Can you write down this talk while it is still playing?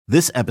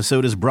This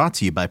episode is brought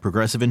to you by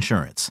Progressive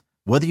Insurance.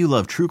 Whether you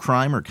love true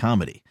crime or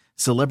comedy,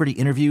 celebrity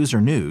interviews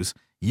or news,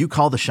 you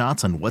call the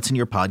shots on what's in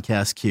your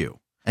podcast queue.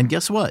 And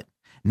guess what?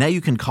 Now you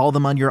can call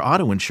them on your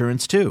auto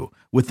insurance too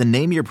with the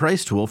Name Your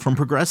Price tool from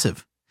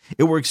Progressive.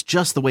 It works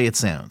just the way it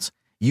sounds.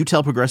 You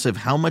tell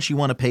Progressive how much you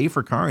want to pay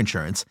for car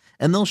insurance,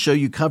 and they'll show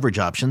you coverage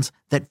options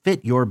that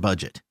fit your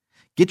budget.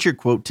 Get your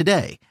quote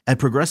today at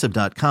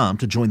Progressive.com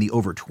to join the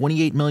over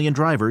 28 million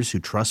drivers who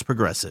trust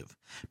Progressive.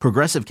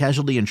 Progressive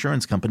Casualty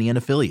Insurance Company and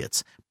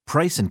Affiliates.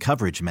 Price and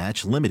coverage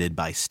match limited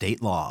by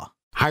state law.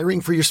 Hiring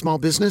for your small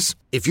business?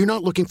 If you're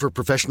not looking for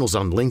professionals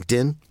on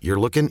LinkedIn, you're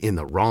looking in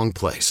the wrong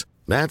place.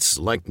 That's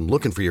like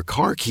looking for your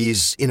car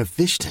keys in a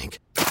fish tank.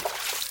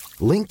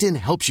 LinkedIn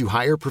helps you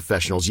hire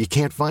professionals you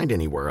can't find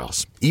anywhere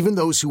else, even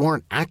those who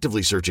aren't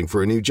actively searching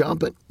for a new job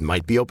but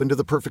might be open to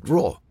the perfect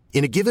role.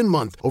 In a given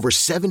month, over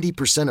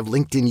 70% of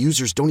LinkedIn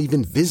users don't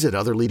even visit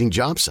other leading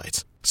job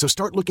sites. So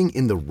start looking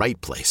in the right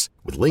place.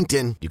 With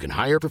LinkedIn, you can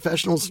hire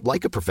professionals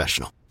like a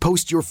professional.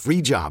 Post your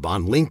free job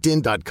on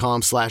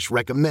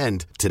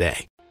linkedin.com/recommend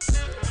today.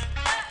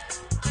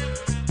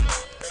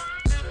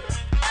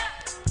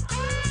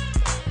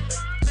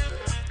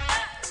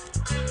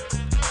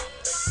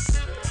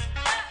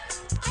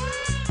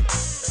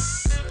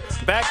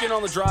 Back in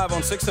on the drive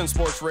on 610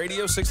 Sports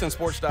Radio,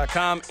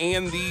 610sports.com,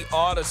 and the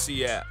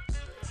Odyssey app.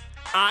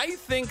 I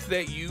think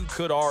that you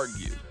could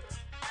argue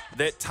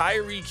that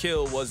Tyreek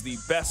Hill was the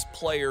best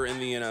player in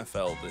the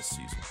NFL this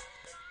season.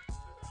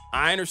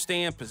 I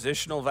understand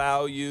positional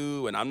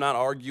value, and I'm not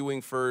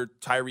arguing for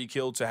Tyreek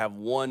Hill to have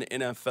one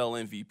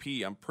NFL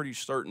MVP. I'm pretty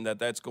certain that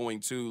that's going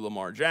to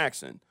Lamar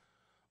Jackson.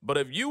 But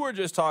if you were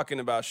just talking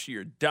about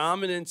sheer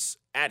dominance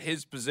at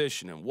his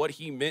position and what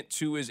he meant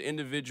to his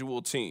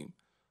individual team,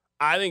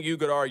 I think you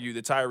could argue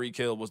that Tyreek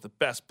Hill was the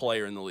best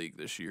player in the league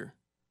this year.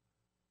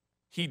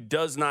 He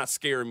does not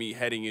scare me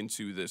heading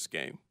into this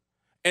game.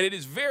 And it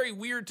is very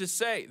weird to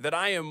say that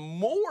I am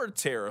more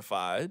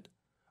terrified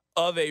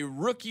of a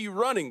rookie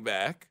running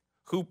back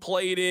who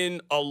played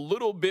in a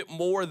little bit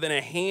more than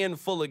a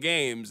handful of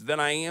games than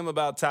I am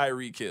about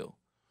Tyreek Hill.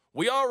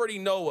 We already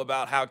know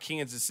about how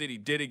Kansas City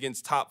did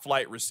against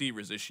top-flight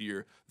receivers this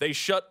year. They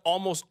shut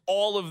almost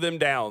all of them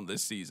down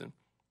this season.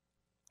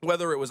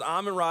 Whether it was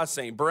Amon-Ra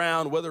St.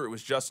 Brown, whether it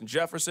was Justin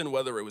Jefferson,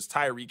 whether it was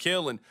Tyreek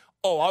Hill, and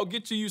I'll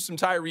get to you some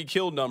Tyreek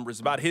Hill numbers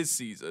about his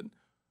season.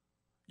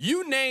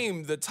 You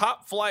name the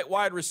top-flight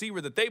wide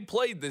receiver that they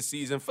played this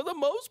season, for the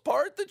most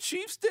part, the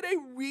Chiefs did a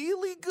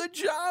really good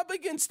job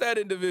against that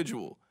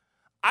individual.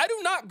 I do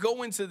not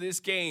go into this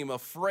game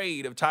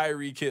afraid of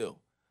Tyreek Hill.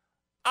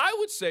 I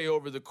would say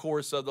over the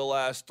course of the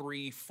last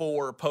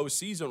 3-4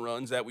 postseason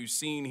runs that we've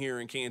seen here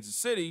in Kansas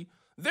City,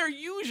 there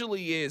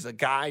usually is a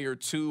guy or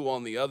two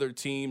on the other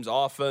team's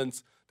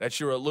offense that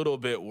you're a little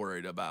bit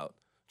worried about.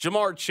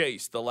 Jamar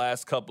Chase, the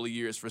last couple of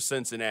years for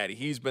Cincinnati,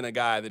 he's been a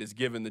guy that has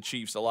given the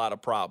Chiefs a lot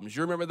of problems.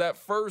 You remember that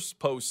first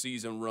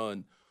postseason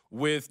run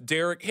with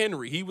Derrick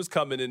Henry. He was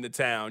coming into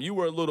town. You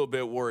were a little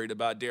bit worried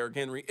about Derrick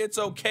Henry. It's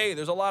okay.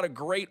 There's a lot of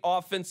great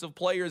offensive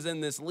players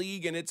in this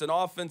league, and it's an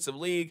offensive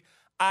league.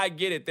 I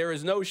get it. There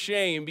is no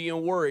shame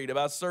being worried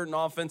about certain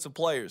offensive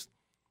players.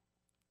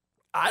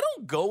 I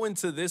don't go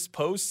into this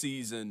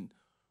postseason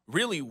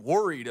really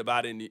worried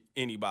about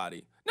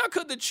anybody. Now,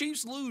 could the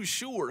Chiefs lose?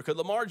 Sure. Could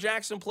Lamar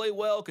Jackson play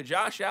well? Could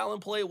Josh Allen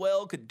play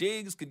well? Could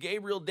Diggs? Could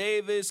Gabriel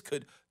Davis?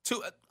 Could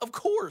Tua? Of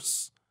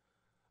course.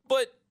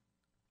 But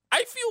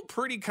I feel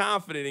pretty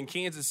confident in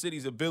Kansas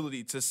City's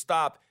ability to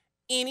stop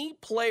any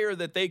player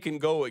that they can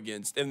go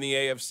against in the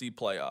AFC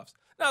playoffs.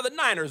 Now, the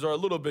Niners are a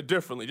little bit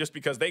differently just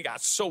because they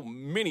got so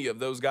many of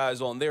those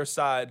guys on their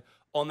side,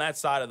 on that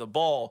side of the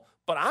ball.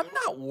 But I'm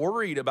not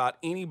worried about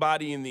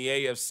anybody in the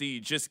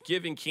AFC just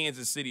giving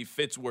Kansas City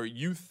fits where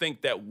you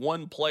think that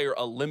one player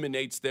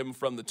eliminates them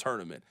from the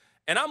tournament.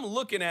 And I'm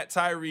looking at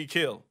Tyreek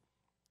Hill.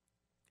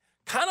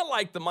 Kind of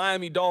like the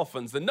Miami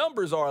Dolphins, the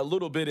numbers are a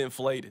little bit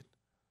inflated.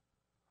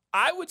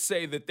 I would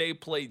say that they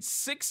played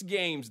 6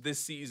 games this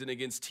season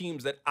against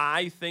teams that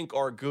I think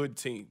are good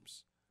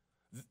teams.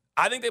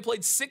 I think they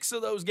played 6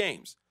 of those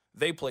games.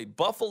 They played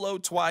Buffalo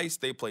twice.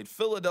 They played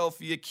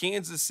Philadelphia,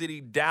 Kansas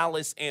City,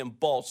 Dallas, and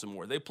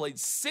Baltimore. They played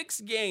 6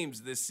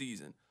 games this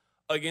season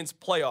against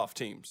playoff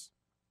teams.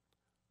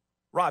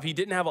 Rob, he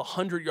didn't have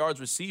 100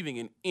 yards receiving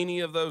in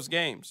any of those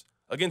games.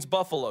 Against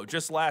Buffalo,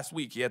 just last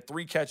week, he had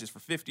 3 catches for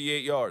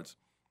 58 yards.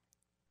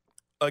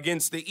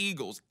 Against the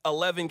Eagles,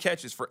 11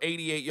 catches for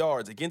 88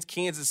 yards. Against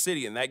Kansas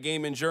City in that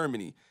game in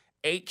Germany,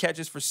 8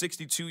 catches for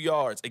 62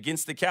 yards.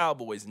 Against the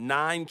Cowboys,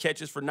 9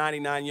 catches for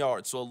 99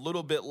 yards, so a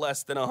little bit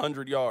less than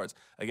 100 yards.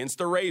 Against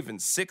the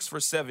Ravens, 6 for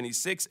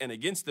 76. And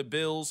against the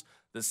Bills,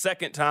 the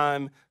second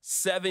time,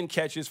 7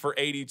 catches for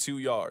 82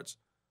 yards.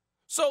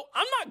 So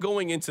I'm not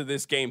going into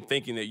this game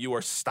thinking that you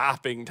are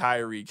stopping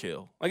Tyreek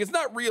Hill. Like, it's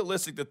not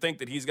realistic to think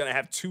that he's going to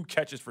have 2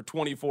 catches for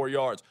 24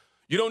 yards.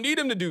 You don't need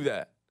him to do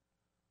that.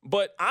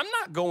 But I'm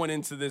not going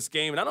into this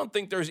game, and I don't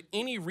think there's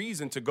any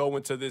reason to go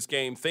into this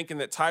game thinking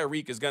that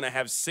Tyreek is going to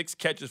have 6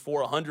 catches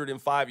for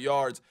 105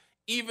 yards,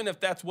 even if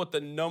that's what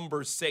the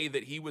numbers say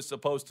that he was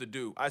supposed to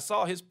do. I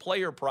saw his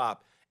player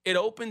prop It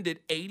opened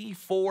at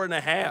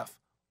 84.5.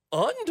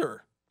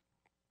 Under.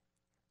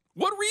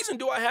 What reason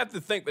do I have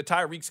to think that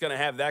Tyreek's going to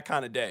have that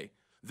kind of day?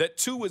 That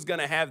Tua is going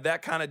to have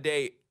that kind of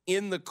day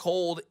in the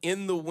cold,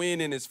 in the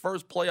wind, in his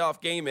first playoff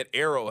game at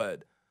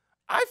Arrowhead?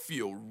 I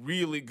feel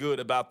really good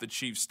about the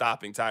Chiefs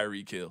stopping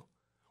Tyreek Hill,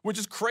 which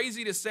is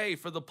crazy to say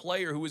for the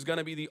player who is going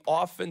to be the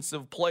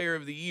offensive player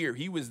of the year.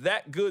 He was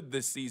that good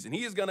this season.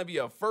 He is going to be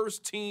a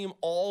first-team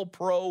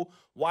all-pro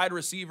wide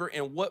receiver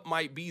in what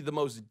might be the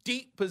most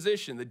deep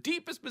position, the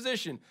deepest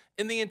position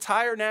in the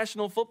entire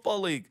National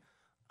Football League.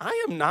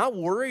 I am not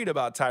worried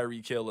about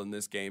Tyreek Hill in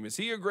this game. Is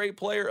he a great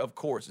player? Of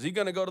course. Is he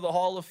going to go to the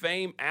Hall of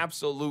Fame?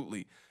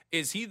 Absolutely.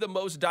 Is he the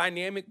most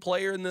dynamic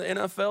player in the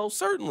NFL?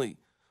 Certainly.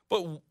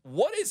 But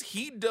what has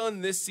he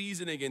done this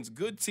season against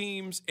good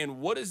teams, and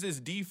what has this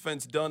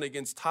defense done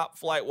against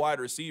top-flight wide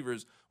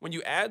receivers? When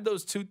you add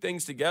those two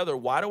things together,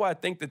 why do I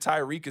think that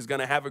Tyreek is going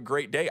to have a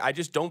great day? I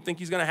just don't think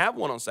he's going to have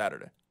one on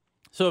Saturday.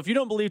 So if you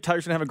don't believe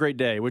Tyreek's going to have a great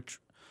day, which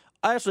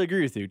I actually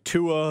agree with you,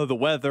 Tua, the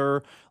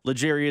weather,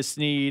 L'Jarius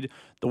Sneed,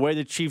 the way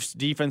the Chiefs'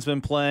 defense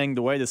been playing,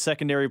 the way the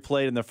secondary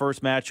played in the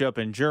first matchup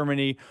in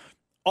Germany,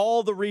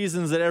 all the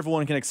reasons that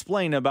everyone can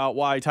explain about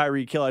why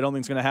Tyreek Hill I don't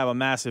think is going to have a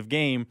massive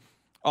game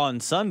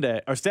on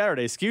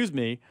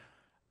Saturday,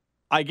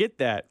 I get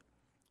that.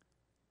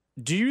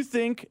 Do you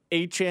think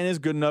Achane is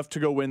good enough to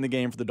go win the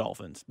game for the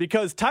Dolphins?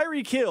 Because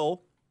Tyreek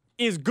Hill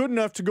is good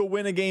enough to go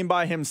win a game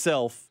by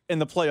himself in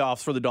the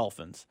playoffs for the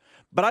Dolphins.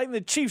 But I think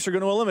the Chiefs are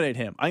going to eliminate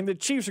him. I think the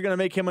Chiefs are going to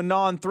make him a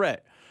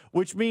non-threat,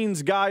 which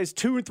means guys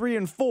 2, 3,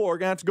 and 4 are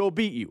going to have to go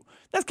beat you.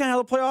 That's kind of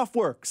how the playoff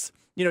works.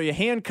 You know, you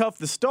handcuff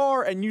the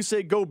star and you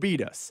say, go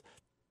beat us.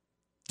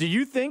 Do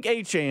you think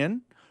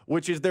Achane,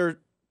 which is their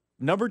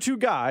number 2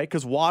 guy,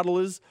 because Waddle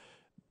is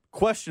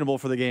questionable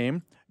for the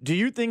game, do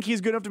you think he's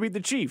good enough to beat the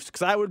Chiefs?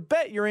 Because I would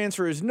bet your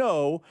answer is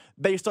no,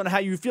 based on how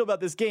you feel about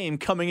this game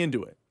coming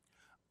into it.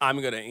 I'm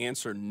going to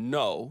answer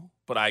no,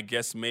 but I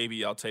guess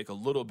maybe I'll take a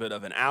little bit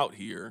of an out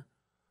here.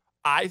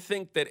 I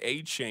think that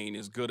Achane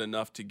is good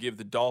enough to give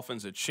the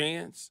Dolphins a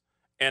chance,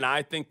 and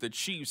I think the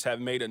Chiefs have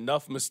made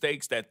enough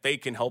mistakes that they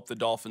can help the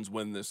Dolphins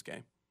win this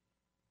game.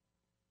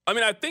 I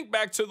mean, I think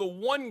back to the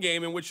one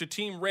game in which a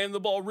team ran the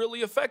ball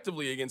really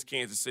effectively against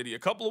Kansas City a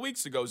couple of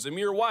weeks ago.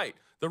 Zamir White,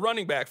 the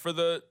running back for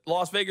the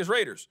Las Vegas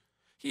Raiders.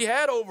 He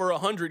had over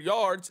 100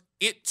 yards.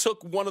 It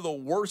took one of the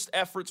worst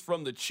efforts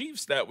from the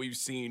Chiefs that we've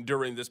seen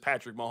during this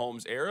Patrick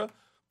Mahomes era.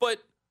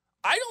 But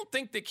I don't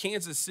think that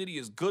Kansas City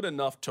is good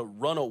enough to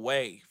run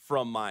away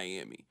from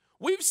Miami.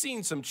 We've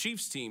seen some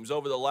Chiefs teams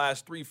over the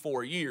last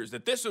 3-4 years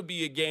that this would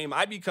be a game.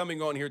 I'd be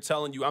coming on here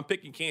telling you I'm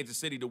picking Kansas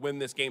City to win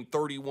this game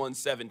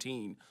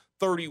 31-17.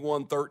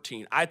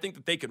 31-13. I think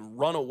that they could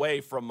run away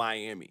from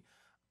Miami.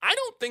 I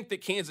don't think that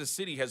Kansas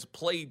City has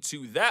played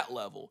to that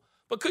level,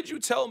 but could you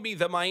tell me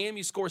that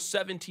Miami scores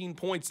 17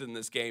 points in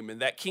this game and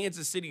that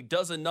Kansas City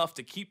does enough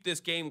to keep this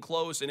game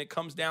close and it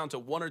comes down to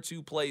 1 or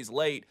 2 plays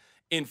late,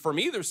 and from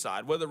either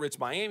side, whether it's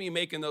Miami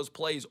making those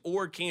plays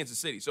or Kansas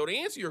City? So to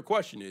answer your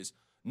question is,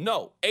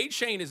 no,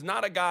 Achane is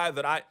not a guy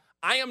that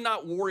I am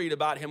not worried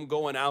about him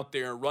going out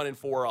there and running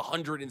for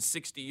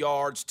 160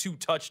 yards, 2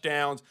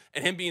 touchdowns,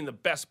 and him being the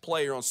best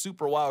player on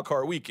Super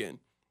Wildcard Weekend.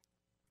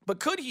 But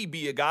could he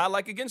be a guy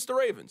like against the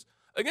Ravens?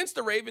 Against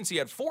the Ravens, he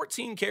had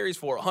 14 carries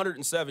for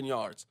 107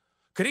 yards.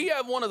 Could he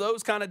have one of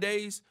those kind of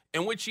days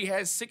in which he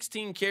has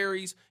 16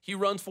 carries, he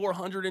runs for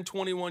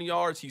 121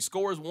 yards, he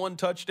scores 1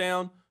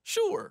 touchdown?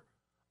 Sure.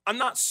 I'm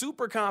not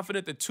super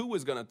confident that Tua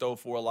is going to throw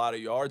for a lot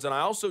of yards, and I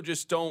also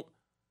just don't.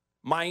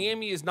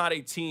 Miami is not a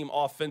team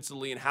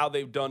offensively in how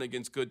they've done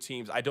against good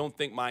teams. I don't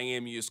think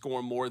Miami is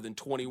scoring more than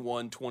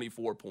 21,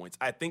 24 points.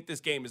 I think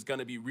this game is going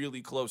to be really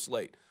close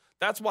late.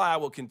 That's why I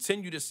will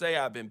continue to say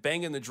I've been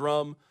banging the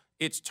drum.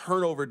 It's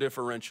turnover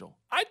differential.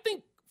 I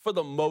think for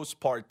the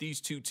most part,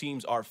 these two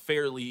teams are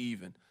fairly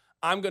even.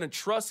 I'm going to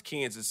trust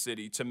Kansas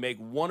City to make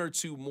 1 or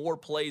 2 more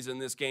plays in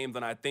this game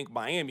than I think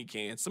Miami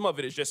can. Some of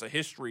it is just a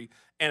history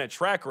and a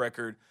track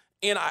record.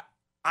 And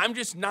I'm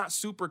just not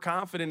super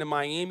confident in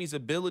Miami's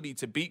ability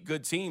to beat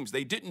good teams.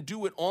 They didn't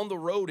do it on the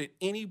road at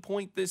any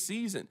point this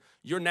season.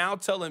 You're now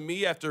telling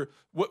me after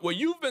what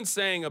you've been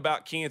saying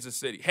about Kansas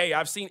City, hey,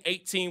 I've seen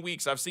 18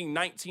 weeks, I've seen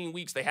 19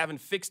 weeks, they haven't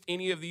fixed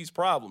any of these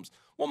problems.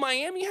 Well,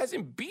 Miami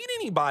hasn't beat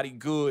anybody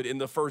good in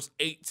the first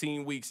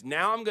 18 weeks.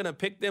 Now I'm going to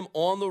pick them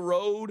on the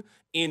road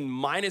in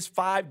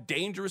 -5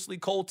 dangerously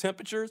cold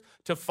temperatures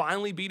to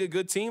finally beat a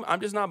good team. I'm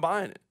just not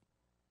buying it.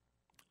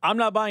 I'm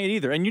not buying it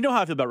either. And you know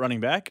how I feel about running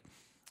back.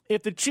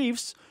 If the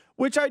Chiefs,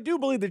 which I do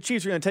believe the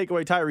Chiefs are going to take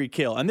away Tyreek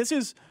Hill, and this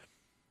is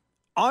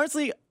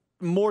honestly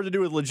more to do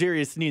with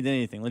L'Jarius Sneed than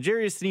anything.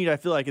 L'Jarius Sneed, I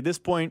feel like at this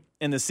point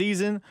in the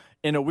season,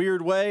 in a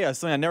weird way,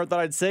 something I never thought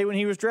I'd say when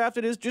he was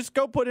drafted, is just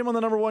go put him on the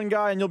number 1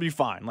 guy and you'll be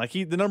fine. Like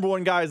the number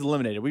 1 guy is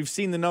eliminated. We've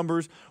seen the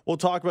numbers. We'll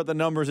talk about the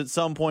numbers at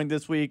some point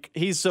this week.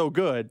 He's so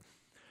good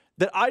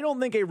that I don't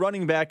think a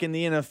running back in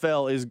the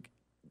NFL is,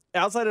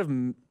 outside of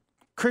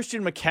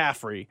Christian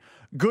McCaffrey,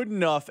 good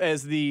enough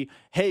as the,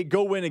 hey,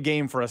 go win a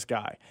game for us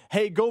guy.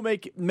 Hey, go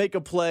make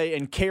a play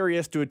and carry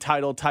us to a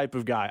title type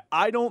of guy.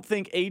 I don't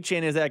think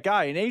Achane is that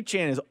guy. And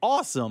Achane is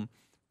awesome,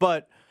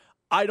 but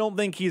I don't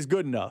think he's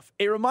good enough.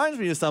 It reminds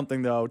me of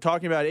something, though,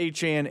 talking about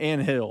Achane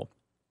and Hill,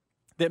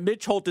 that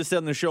Mitch Holthus said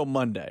on the show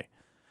Monday.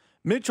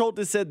 Mitch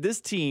Holthus said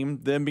this team,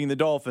 them being the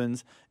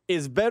Dolphins,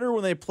 is better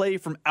when they play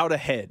from out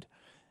ahead.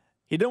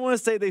 He didn't want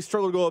to say they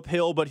struggle to go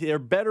uphill, but they're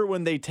better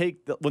when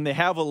they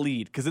have a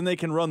lead, because then they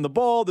can run the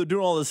ball, they're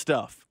doing all this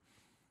stuff.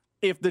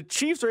 If the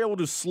Chiefs are able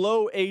to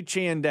slow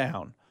Achane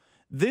down,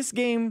 this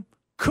game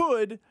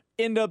could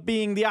end up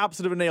being the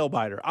opposite of a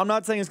nail-biter. I'm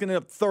not saying it's going to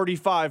end up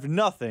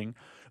 35-0,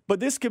 but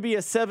this could be a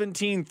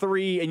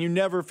 17-3, and you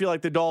never feel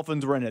like the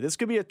Dolphins were in it. This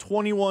could be a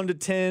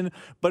 21-10,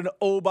 but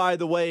by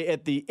the way,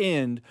 at the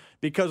end,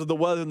 because of the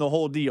weather and the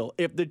whole deal.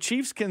 If the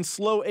Chiefs can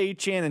slow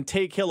Achane and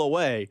take Hill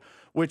away,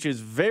 which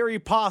is very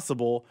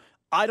possible,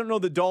 I don't know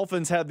the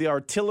Dolphins have the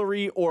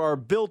artillery or are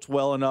built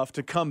well enough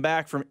to come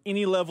back from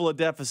any level of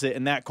deficit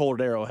in that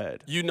cold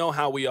Arrowhead. You know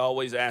how we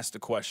always ask the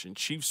question,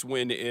 Chiefs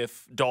win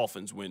if,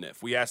 Dolphins win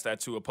if. We ask that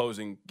to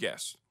opposing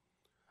guests.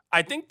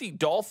 I think the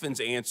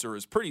Dolphins' answer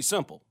is pretty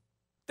simple.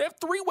 They have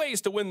 3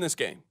 ways to win this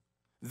game.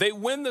 They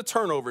win the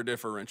turnover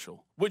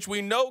differential, which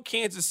we know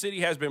Kansas City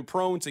has been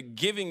prone to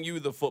giving you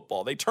the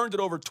football. They turned it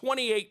over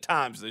 28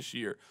 times this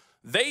year.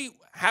 They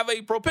have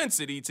a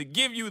propensity to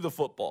give you the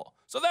football.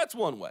 So that's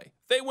one way.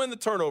 They win the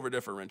turnover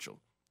differential.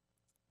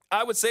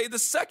 I would say the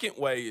second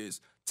way is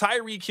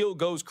Tyreek Hill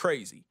goes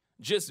crazy.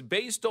 Just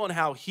based on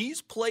how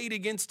he's played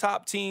against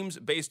top teams,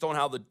 based on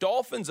how the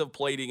Dolphins have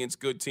played against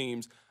good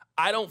teams,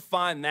 I don't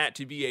find that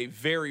to be a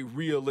very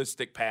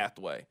realistic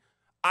pathway.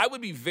 I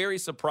would be very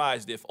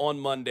surprised if on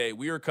Monday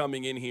we are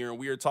coming in here and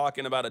we are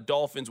talking about a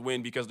Dolphins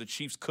win because the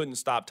Chiefs couldn't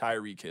stop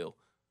Tyreek Hill.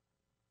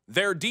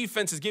 Their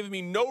defense has given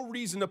me no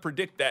reason to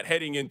predict that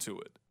heading into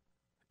it.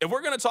 If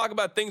we're going to talk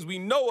about things we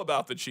know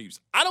about the Chiefs,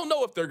 I don't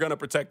know if they're going to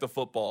protect the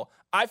football.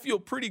 I feel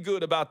pretty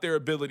good about their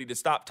ability to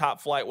stop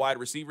top-flight wide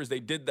receivers. They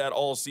did that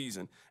all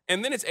season.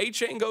 And then it's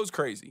Achane goes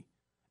crazy.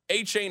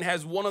 Achane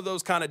has one of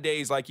those kind of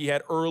days like he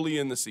had early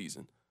in the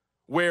season,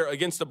 where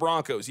against the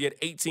Broncos, he had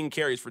 18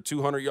 carries for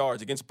 200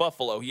 yards. Against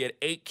Buffalo, he had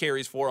 8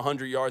 carries for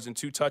 100 yards and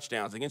 2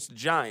 touchdowns. Against the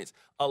Giants,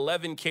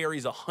 11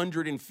 carries,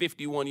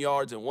 151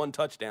 yards and 1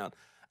 touchdown.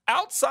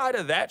 Outside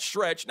of that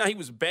stretch, now he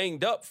was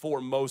banged up for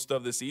most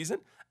of the season.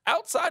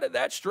 Outside of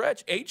that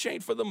stretch,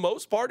 Achane, for the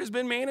most part, has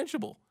been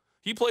manageable.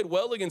 He played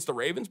well against the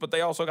Ravens, but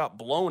they also got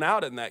blown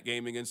out in that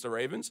game against the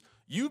Ravens.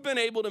 You've been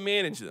able to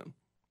manage them.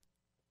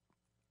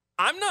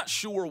 I'm not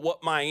sure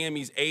what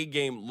Miami's A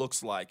game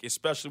looks like,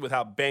 especially with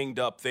how banged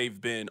up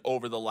they've been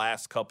over the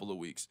last couple of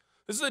weeks.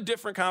 This is a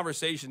different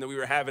conversation that we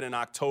were having in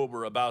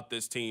October about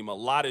this team. A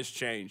lot has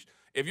changed.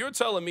 If you're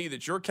telling me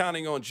that you're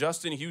counting on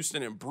Justin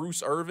Houston and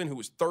Bruce Irvin, who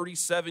is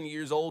 37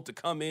 years old, to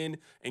come in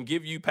and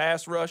give you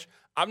pass rush,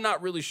 I'm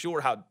not really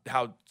sure how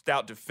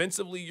stout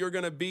defensively you're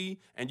going to be,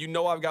 and you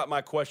know I've got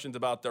my questions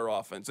about their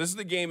offense. This is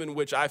the game in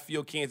which I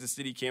feel Kansas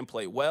City can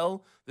play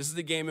well. This is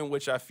the game in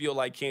which I feel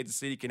like Kansas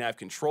City can have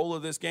control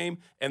of this game,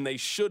 and they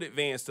should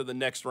advance to the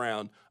next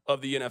round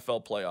of the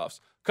NFL playoffs.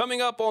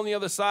 Coming up on the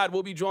other side,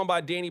 we'll be joined by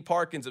Danny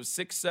Parkins of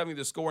 670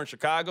 The Score in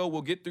Chicago.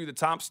 We'll get through the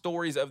top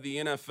stories of the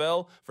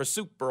NFL for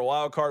Super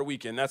Wildcard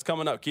Weekend. That's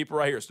coming up. Keep it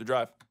right here. It's The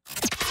Drive.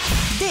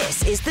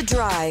 This is The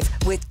Drive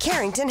with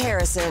Carrington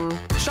Harrison.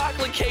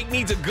 Chocolate Cake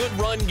needs a good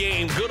run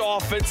game, good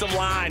offensive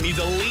line, needs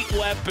elite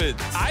weapons.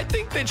 I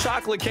think that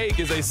Chocolate Cake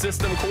is a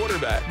system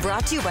quarterback.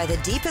 Brought to you by the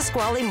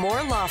DePasquale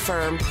Moore Law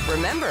Firm.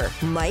 Remember,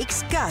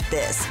 Mike's got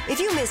this. If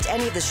you missed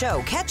any of the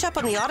show, catch up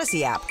on the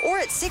Odyssey app or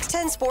at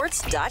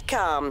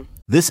 610sports.com.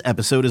 This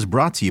episode is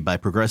brought to you by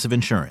Progressive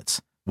Insurance.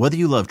 Whether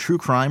you love true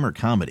crime or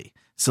comedy,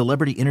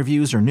 celebrity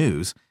interviews or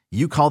news,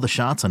 you call the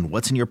shots on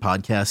what's in your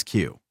podcast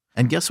queue.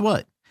 And guess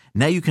what?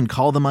 Now you can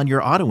call them on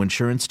your auto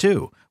insurance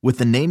too with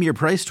the Name Your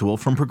Price tool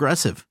from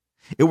Progressive.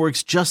 It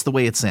works just the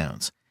way it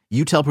sounds.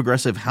 You tell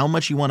Progressive how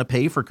much you want to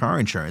pay for car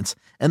insurance,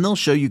 and they'll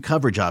show you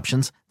coverage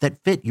options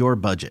that fit your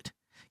budget.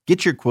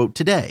 Get your quote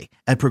today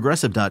at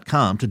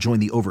Progressive.com to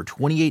join the over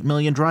 28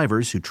 million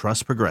drivers who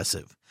trust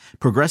Progressive.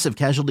 Progressive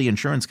Casualty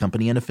Insurance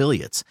Company and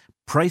Affiliates.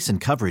 Price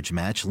and coverage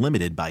match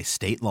limited by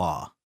state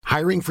law.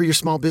 Hiring for your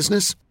small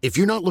business? If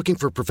you're not looking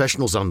for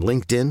professionals on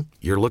LinkedIn,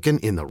 you're looking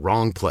in the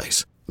wrong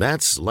place.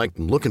 That's like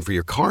looking for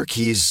your car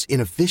keys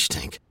in a fish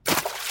tank.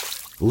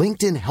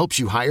 LinkedIn helps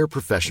you hire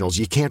professionals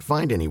you can't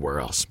find anywhere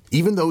else,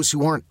 even those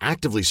who aren't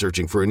actively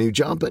searching for a new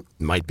job but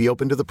might be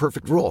open to the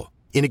perfect role.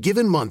 In a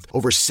given month,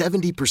 over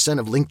 70%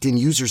 of LinkedIn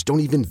users don't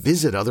even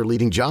visit other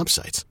leading job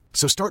sites.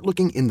 So start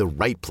looking in the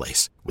right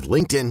place. With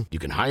LinkedIn, you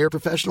can hire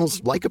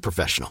professionals like a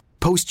professional.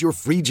 Post your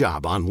free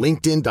job on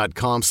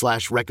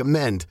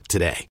linkedin.com/recommend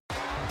today.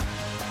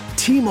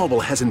 T-Mobile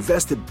has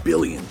invested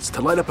billions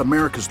to light up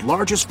America's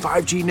largest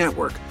 5G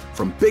network,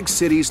 from big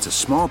cities to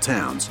small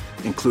towns,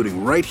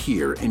 including right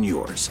here in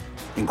yours.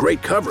 And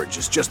great coverage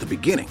is just the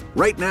beginning.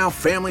 Right now,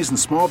 families and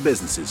small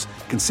businesses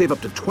can save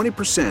up to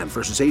 20%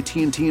 versus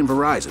AT&T and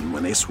Verizon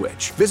when they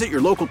switch. Visit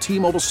your local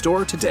T-Mobile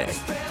store today.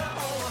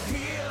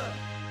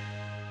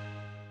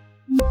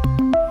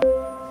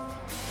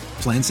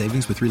 Plan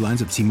savings with 3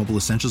 lines of T-Mobile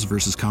Essentials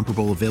versus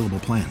comparable available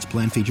plans.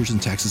 Plan features and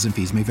taxes and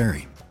fees may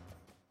vary.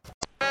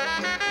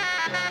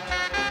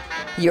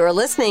 You're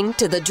listening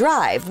to The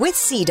Drive with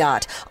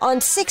CDOT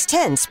on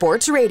 610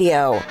 Sports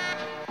Radio.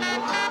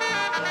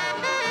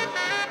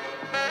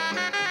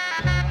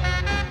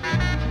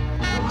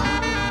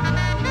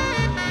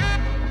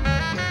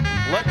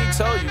 Let me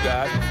tell you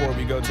guys before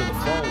we go to the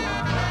phone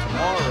line,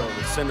 tomorrow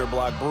at Cinder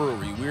Block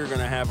Brewery, we're going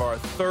to have our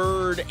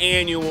third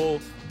annual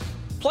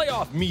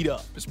playoff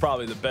meetup. Is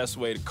probably the best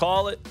way to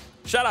call it.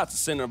 Shout out to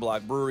Cinder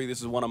Block Brewery.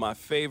 This is one of my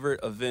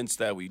favorite events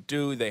that we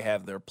do. They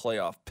have their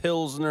playoff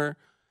Pilsner.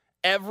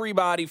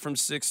 Everybody from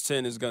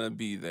 610 is going to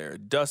be there.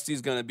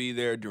 Dusty's going to be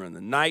there during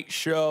the night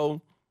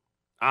show.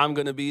 I'm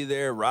going to be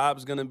there.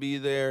 Rob's going to be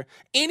there.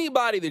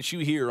 Anybody that you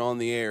hear on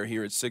the air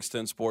here at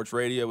 610 Sports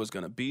Radio is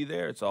going to be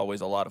there. It's always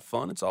a lot of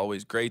fun. It's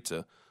always great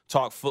to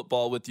talk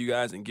football with you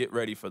guys and get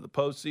ready for the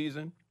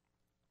postseason.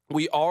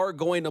 We are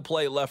going to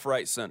play left,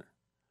 right, center.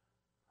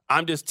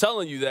 I'm just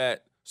telling you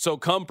that, so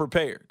come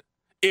prepared.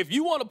 If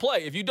you want to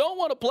play, if you don't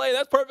want to play,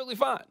 that's perfectly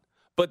fine.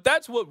 But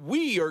that's what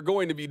we are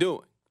going to be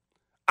doing.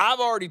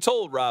 I've already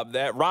told Rob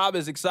that. Rob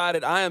is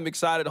excited. I am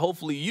excited.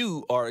 Hopefully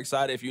you are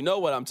excited. If you know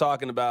what I'm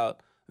talking about,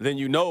 then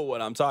you know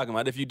what I'm talking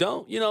about. If you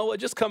don't, you know what?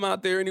 Just come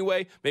out there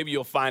anyway. Maybe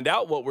you'll find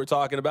out what we're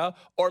talking about.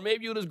 Or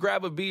maybe you'll just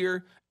grab a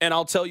beer, and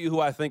I'll tell you who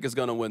I think is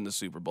going to win the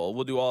Super Bowl.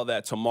 We'll do all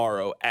that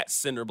tomorrow at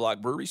Cinder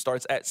Block Brewery.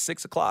 Starts at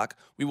 6 o'clock.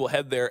 We will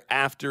head there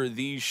after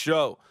the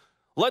show.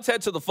 Let's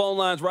head to the phone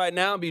lines right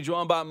now and be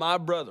joined by my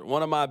brother,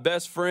 one of my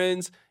best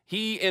friends.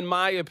 He, in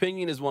my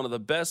opinion, is one of the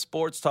best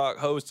sports talk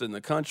hosts in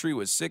the country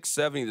with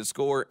 670 The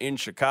Score in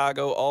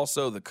Chicago.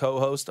 Also the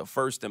co-host of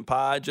First and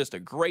Pod. Just a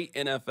great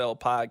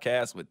NFL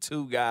podcast with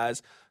two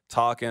guys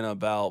talking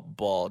about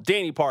ball.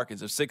 Danny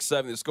Parkins of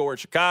 670 The Score in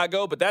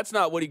Chicago, but that's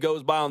not what he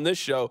goes by on this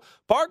show.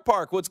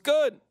 Park, what's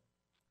good?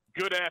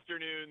 Good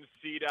afternoon,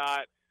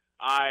 CDOT.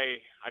 I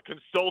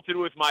consulted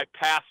with my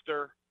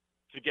pastor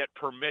to get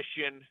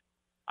permission.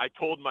 I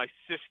told my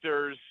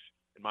sisters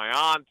and my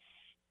aunts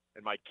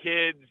and my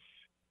kids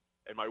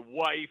and my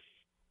wife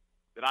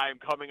that I am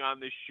coming on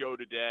this show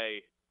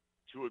today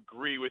to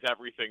agree with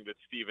everything that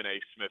Stephen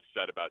A. Smith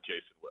said about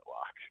Jason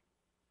Whitlock.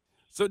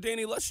 So,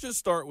 Danny, let's just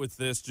start with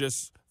this.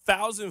 Just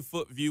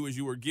 1,000-foot view as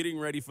you were getting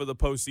ready for the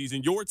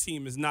postseason. Your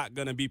team is not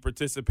going to be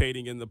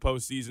participating in the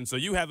postseason, so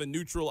you have a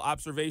neutral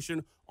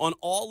observation on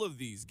all of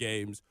these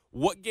games.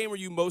 What game are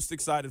you most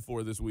excited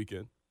for this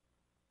weekend?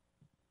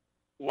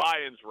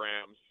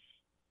 Lions-Rams.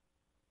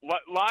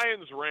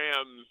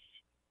 Lions-Rams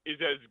is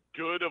as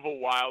good of a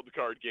wild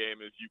card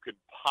game as you could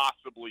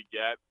possibly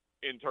get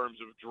in terms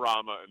of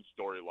drama and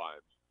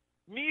storylines.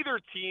 Neither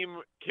team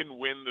can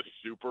win the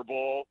Super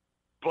Bowl,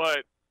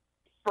 but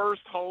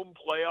first home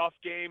playoff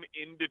game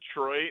in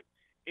Detroit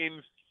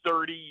in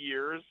 30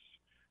 years,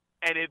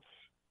 and it's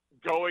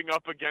going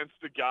up against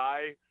a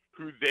guy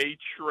who they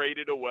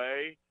traded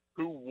away,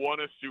 who won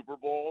a Super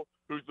Bowl,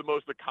 who's the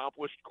most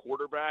accomplished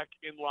quarterback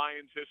in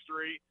Lions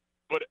history.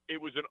 But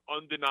it was an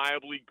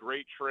undeniably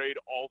great trade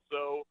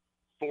also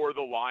for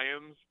the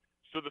Lions.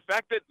 So the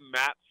fact that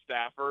Matt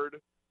Stafford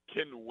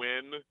can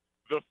win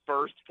the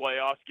first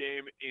playoff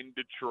game in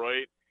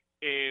Detroit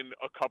in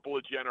a couple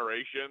of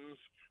generations,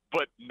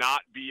 but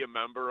not be a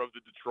member of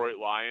the Detroit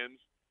Lions,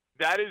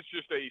 that is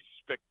just a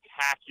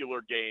spectacular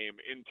game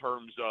in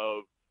terms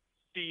of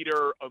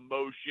theater,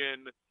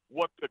 emotion,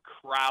 what the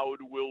crowd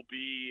will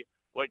be.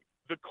 Like,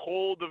 the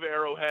cold of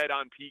Arrowhead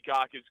on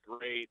Peacock is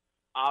great.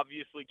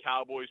 Obviously,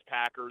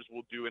 Cowboys-Packers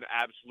will do an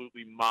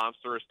absolutely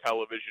monstrous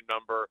television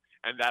number,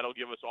 and that'll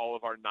give us all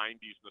of our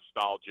 90s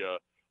nostalgia.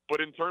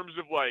 But in terms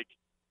of, like,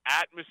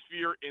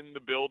 atmosphere in the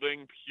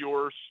building,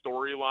 pure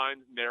storyline,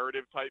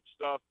 narrative-type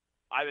stuff,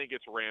 I think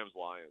it's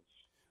Rams-Lions.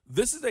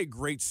 This is a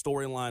great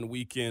storyline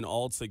weekend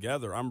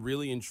altogether. I'm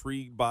really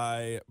intrigued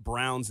by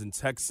Browns and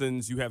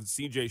Texans. You have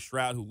C.J.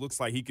 Stroud, who looks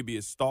like he could be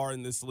a star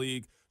in this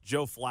league.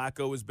 Joe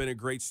Flacco has been a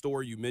great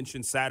story. You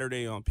mentioned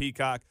Saturday on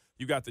Peacock.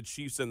 You got the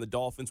Chiefs and the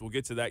Dolphins. We'll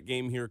get to that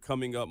game here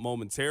coming up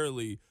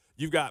momentarily.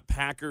 You've got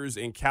Packers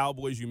and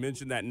Cowboys. You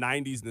mentioned that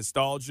 90s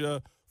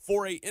nostalgia.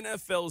 For a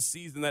NFL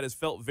season that has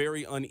felt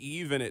very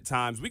uneven at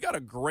times, we got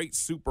a great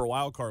Super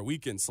Wildcard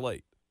weekend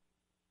slate.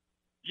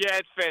 Yeah,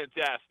 it's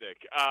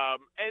fantastic.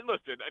 And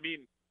listen, I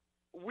mean,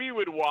 we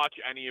would watch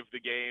any of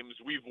the games.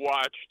 We've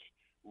watched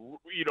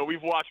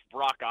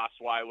Brock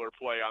Osweiler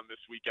play on this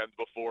weekend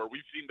before.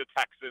 We've seen the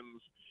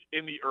Texans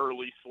in the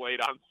early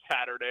slate on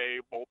Saturday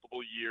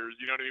multiple years.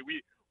 You know what I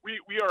mean?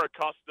 We are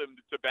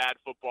accustomed to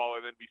bad football,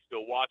 and then we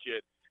still watch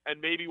it.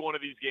 And maybe one of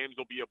these games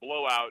will be a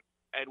blowout,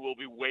 and we'll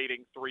be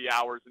waiting 3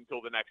 hours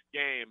until the next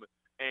game,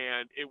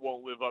 and it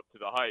won't live up to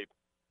the hype.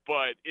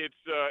 But it's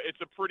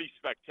a pretty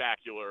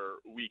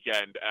spectacular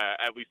weekend,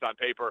 at least on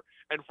paper.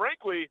 And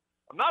frankly,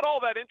 I'm not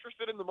all that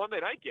interested in the Monday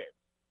night game.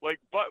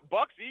 Like,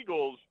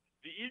 Bucs-Eagles,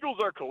 the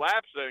Eagles are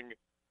collapsing,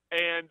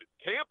 and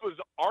Tampa's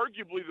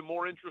arguably the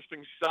more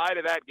interesting side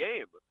of that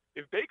game.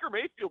 If Baker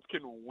Mayfield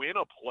can win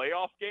a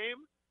playoff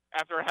game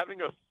after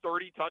having a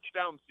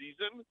 30-touchdown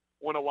season,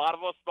 when a lot of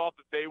us thought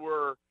that they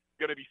were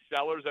going to be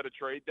sellers at a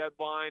trade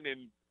deadline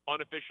and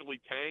unofficially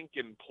tank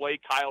and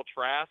play Kyle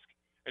Trask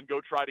and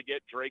go try to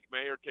get Drake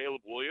May or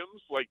Caleb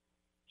Williams, like,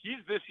 he's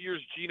this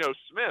year's Geno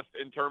Smith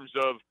in terms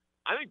of,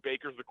 I think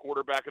Baker's the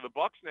quarterback of the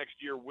Bucs next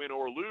year, win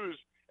or lose,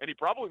 and he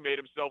probably made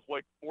himself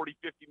like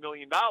 $40-50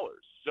 million.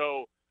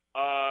 So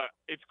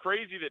it's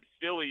crazy that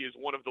Philly is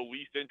one of the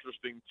least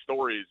interesting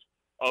stories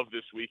of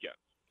this weekend.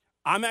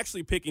 I'm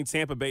actually picking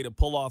Tampa Bay to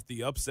pull off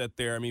the upset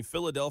there. I mean,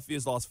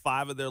 Philadelphia's lost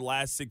 5 of their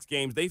last 6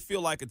 games. They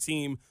feel like a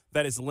team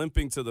that is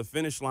limping to the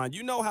finish line.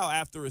 You know how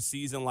after a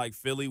season like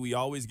Philly, we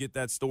always get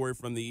that story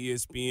from the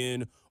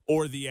ESPN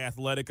or the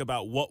Athletic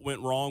about what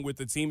went wrong with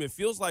the team. It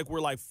feels like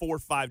we're like 4 or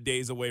 5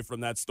 days away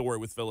from that story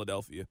with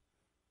Philadelphia.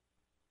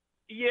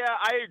 Yeah,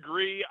 I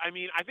agree. I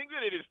mean, I think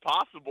that it is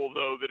possible,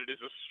 though, that it is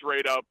a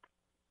straight-up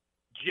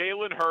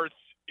Jalen Hurts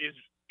is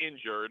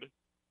injured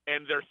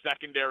and their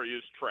secondary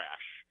is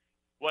trash.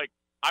 Like,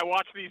 I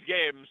watch these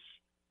games,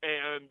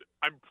 and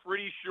I'm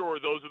pretty sure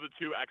those are the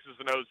 2 X's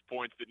and O's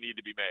points that need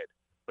to be made.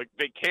 Like,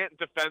 they can't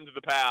defend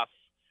the pass,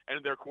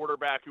 and their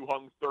quarterback who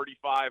hung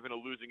 35 in a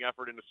losing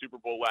effort in the Super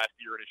Bowl last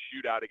year in a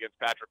shootout against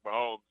Patrick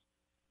Mahomes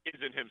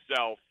isn't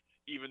himself,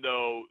 even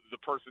though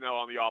the personnel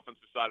on the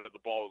offensive side of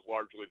the ball is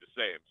largely the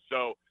same.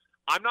 So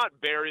I'm not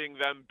burying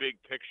them big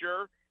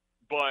picture,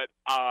 but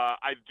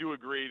I do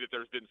agree that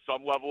there's been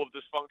some level of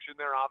dysfunction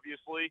there,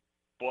 obviously.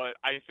 But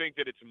I think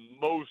that it's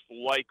most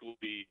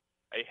likely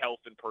a health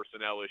and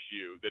personnel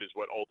issue that is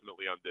what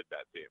ultimately undid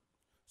that team.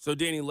 So,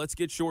 Danny, let's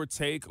get your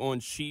take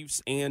on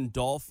Chiefs and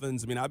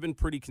Dolphins. I mean, I've been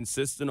pretty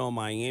consistent on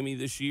Miami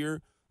this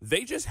year.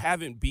 They just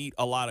haven't beat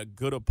a lot of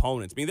good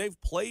opponents. I mean, they've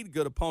played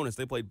good opponents.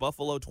 They played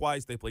Buffalo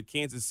twice. They played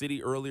Kansas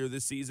City earlier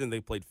this season. They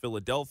played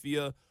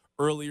Philadelphia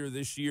earlier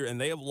this year, and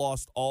they have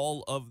lost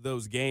all of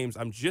those games.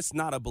 I'm just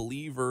not a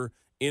believer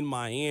in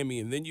Miami,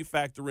 and then you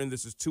factor in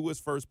this is Tua's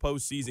first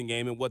postseason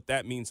game and what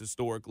that means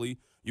historically.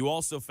 You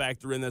also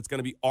factor in that's going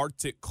to be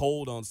Arctic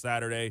cold on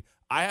Saturday.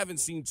 I haven't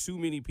seen too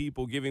many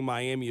people giving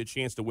Miami a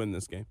chance to win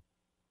this game.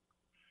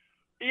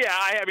 Yeah,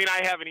 I mean,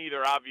 I haven't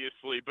either,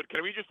 obviously. But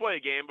can we just play a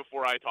game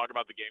before I talk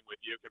about the game with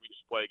you? Can we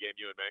just play a game,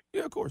 you and me?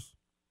 Yeah, of course.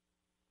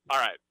 All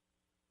right.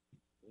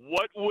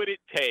 What would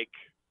it take?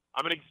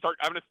 I'm going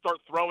to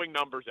start throwing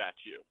numbers at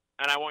you,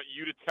 and I want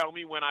you to tell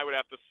me when I would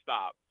have to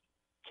stop.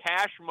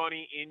 Cash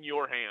money in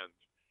your hand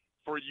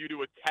for you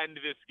to attend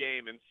this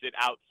game and sit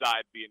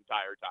outside the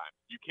entire time.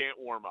 You can't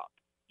warm up.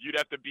 You'd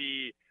have to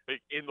be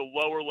like, in the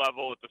lower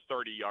level at the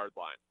 30-yard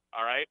line.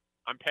 All right?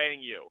 I'm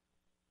paying you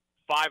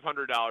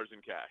 $500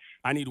 in cash.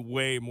 I need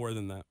way more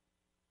than that.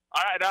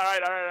 All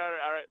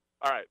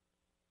right.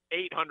 $800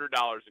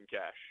 in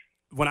cash.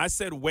 When I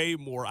said way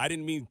more, I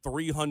didn't mean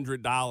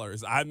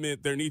 $300. I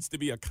meant there needs to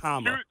be a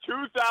comma.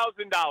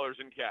 $2,000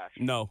 in cash.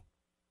 No.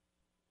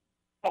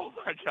 Oh,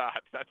 my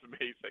God. That's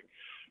amazing.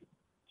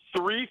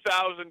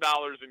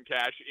 $3,000 in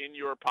cash in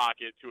your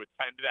pocket to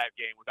attend that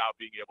game without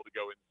being able to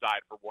go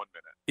inside for 1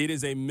 minute. It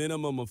is a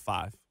minimum of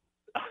 5.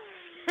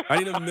 I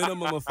need a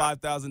minimum of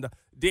 $5,000.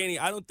 Danny,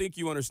 I don't think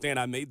you understand.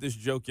 I made this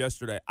joke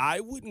yesterday.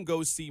 I wouldn't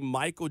go see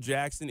Michael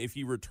Jackson if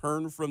he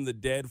returned from the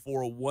dead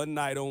for a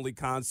one-night-only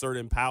concert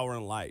in Power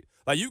and Light.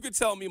 Like, you could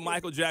tell me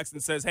Michael Jackson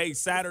says, hey,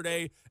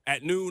 Saturday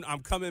at noon,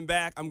 I'm coming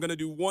back. I'm going to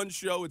do one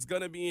show. It's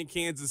going to be in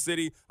Kansas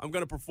City. I'm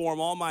going to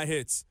perform all my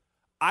hits.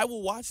 I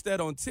will watch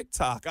that on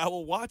TikTok. I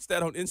will watch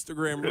that on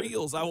Instagram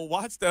Reels. I will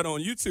watch that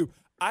on YouTube.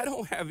 I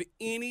don't have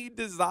any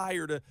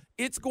desire to –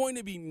 it's going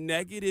to be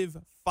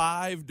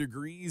 -5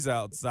 degrees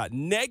outside.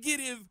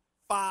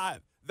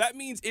 -5. That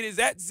means it is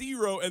at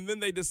 0, and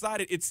then they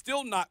decided it's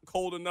still not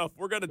cold enough.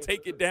 We're going to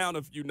take it down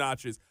a few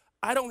notches.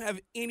 I don't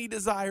have any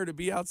desire to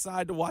be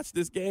outside to watch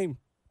this game.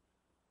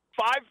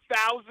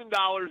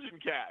 $5,000 in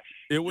cash.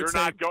 You're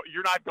not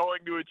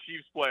going to a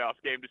Chiefs playoff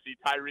game to see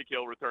Tyreek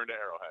Hill return to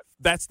Arrowhead.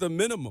 That's the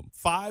minimum.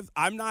 5.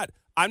 I'm not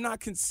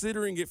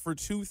considering it for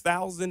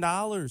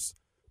 $2,000.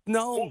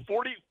 No. Well,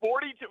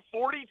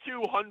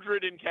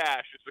 4,200 in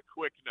cash is a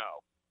quick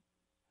no.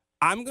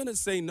 I'm going to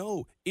say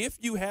no. If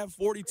you have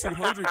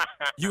 4,200,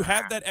 you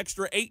have that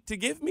extra 8 to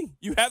give me.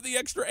 You have the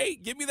extra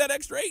 8. Give me that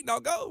extra 8 and I'll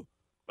go.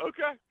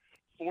 Okay.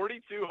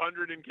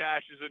 4,200 in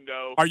cash is a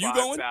no. Are you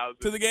going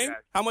to the game?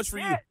 Cash. How much for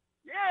you?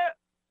 Yeah.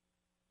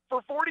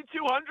 For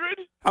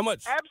 4,200? How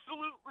much?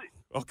 Absolutely.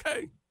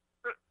 Okay.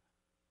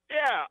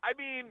 Yeah, I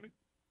mean,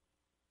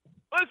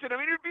 listen,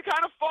 it'd be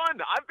kind of fun.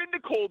 I've been to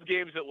cold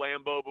games at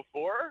Lambeau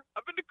before.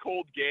 I've been to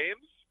cold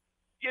games.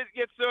 Get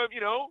some,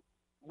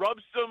 rub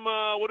some,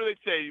 what do they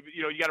say?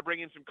 You got to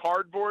bring in some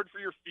cardboard for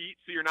your feet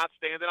so you're not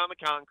standing on the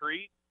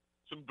concrete.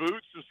 Some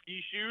boots, some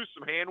ski shoes,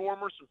 some hand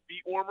warmers, some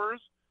feet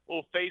warmers, a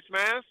little face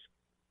mask.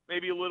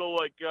 Maybe a little,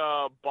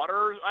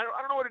 butter. I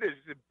don't know what it is.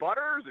 Is it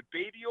butter? Is it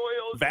baby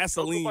oil?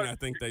 Vaseline, I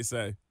think they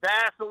say.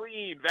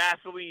 Vaseline.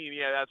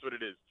 Yeah, that's what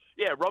it is.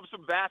 Yeah, rub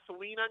some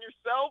Vaseline on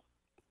yourself.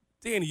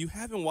 Danny, you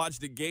haven't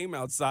watched a game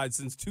outside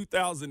since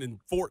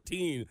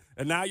 2014,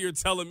 and now you're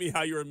telling me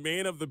how you're a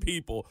man of the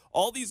people.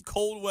 All these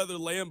cold weather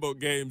Lambeau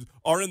games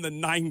are in the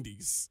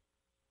 90s.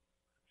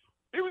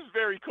 It was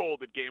very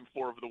cold at Game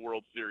 4 of the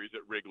World Series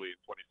at Wrigley in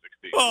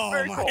 2016. Oh,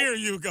 here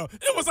you go.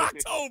 It was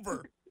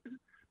October.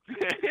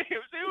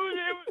 It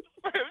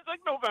was like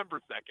November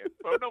 2nd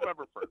or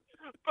November 1st.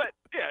 But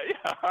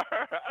yeah. All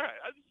right.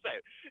 I was just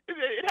saying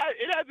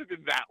it hasn't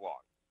been that long.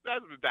 It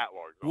hasn't been that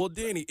long. Well,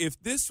 Danny,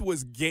 if this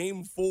was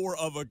Game 4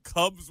 of a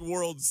Cubs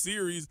World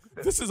Series,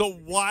 this is a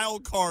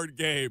wild card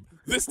game.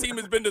 This team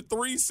has been to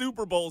 3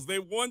 Super Bowls. They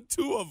won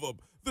 2 of them.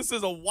 This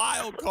is a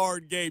wild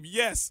card game.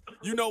 Yes,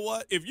 you know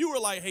what? If you were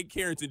like, hey,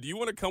 Carrington, do you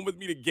want to come with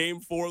me to Game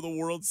 4 of the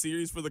World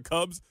Series for the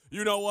Cubs?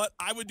 You know what?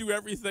 I would do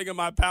everything in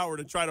my power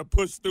to try to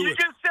push through You it.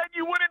 just said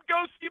you wouldn't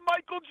go see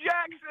Michael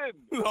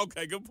Jackson.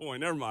 Okay, good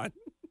point. Never mind.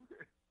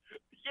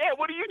 Yeah,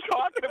 what are you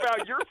talking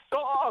about? You're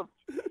soft.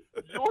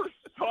 You're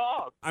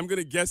soft. I'm going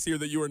to guess here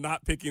that you are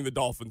not picking the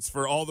Dolphins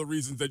for all the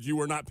reasons that you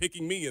were not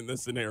picking me in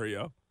this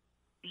scenario.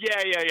 Yeah.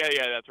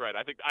 That's right.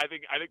 I think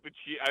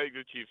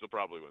the Chiefs will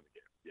probably win the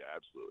game. Yeah,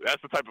 absolutely.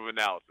 That's the type of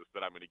analysis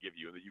that I'm going to give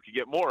you and that you can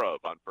get more of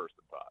on First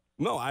and Pod.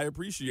 No, I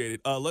appreciate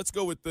it. Let's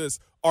go with this.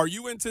 Are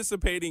you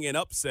anticipating an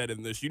upset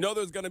in this? You know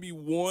there's going to be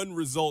one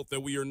result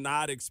that we are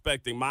not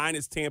expecting. Mine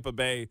is Tampa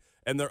Bay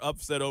and their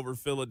upset over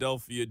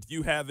Philadelphia. Do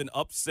you have an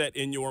upset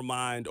in your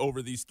mind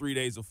over these 3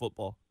 days of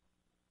football?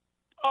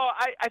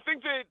 I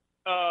think that,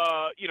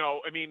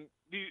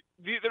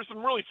 there's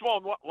some really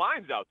small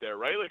lines out there,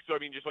 right? Like, so, I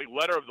mean, just like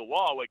letter of the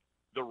law, like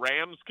the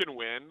Rams can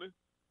win.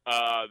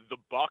 The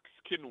Bucks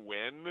can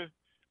win.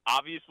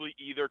 Obviously,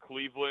 either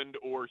Cleveland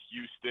or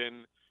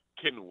Houston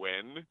can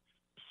win.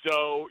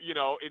 So,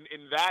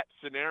 in that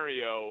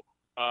scenario,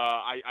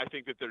 I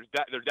think that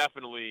there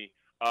definitely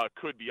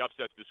could be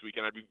upsets this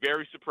weekend. I'd be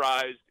very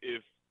surprised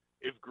if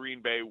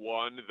Green Bay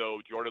won, though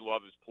Jordan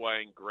Love is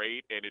playing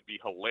great, and it'd be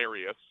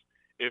hilarious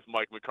if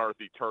Mike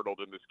McCarthy turtled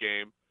in this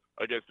game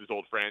against his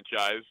old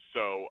franchise.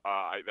 So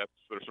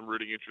there's some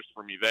rooting interest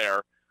for me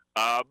there.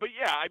 But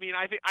yeah, I mean,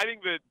 I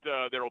think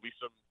that there will be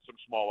some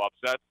small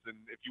upsets, and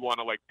if you want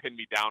to like pin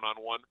me down on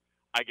one,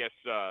 I guess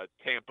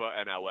Tampa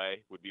and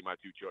LA would be my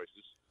 2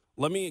 choices.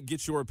 Let me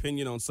get your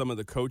opinion on some of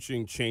the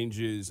coaching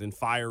changes and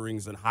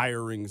firings and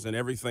hirings and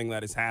everything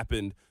that has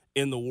happened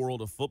in the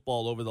world of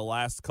football over the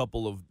last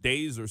couple of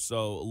days or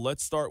so.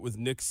 Let's start with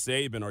Nick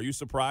Saban. Are you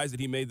surprised that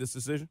he made this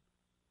decision?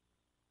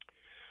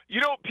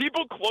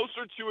 People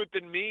closer to it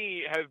than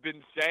me have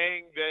been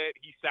saying that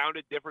he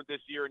sounded different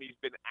this year and he's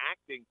been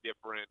acting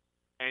different.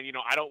 And,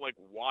 I don't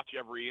watch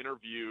every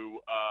interview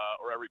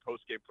or every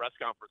post-game press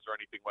conference or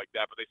anything like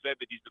that, but they said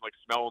that he's been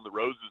smelling the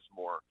roses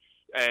more.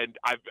 And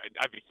I've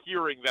been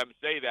hearing them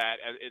say that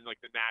in the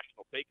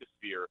national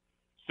takeosphere.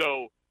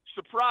 So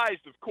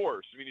surprised, of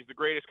course. I mean, he's the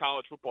greatest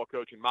college football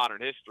coach in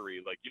modern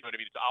history. You know what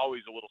I mean? It's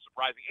always a little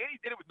surprising. And he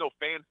did it with no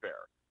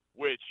fanfare,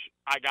 which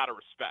I got to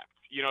respect.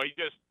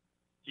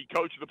 He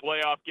coached the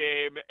playoff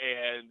game,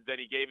 and then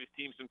he gave his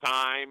team some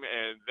time,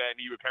 and then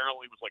he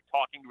apparently was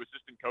talking to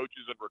assistant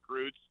coaches and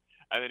recruits,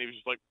 and then he was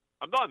just like,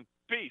 "I'm done,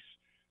 peace."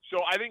 So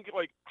I think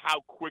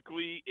how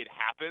quickly it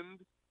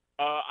happened,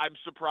 I'm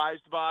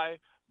surprised by,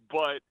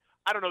 but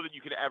I don't know that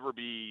you can ever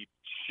be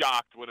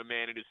shocked when a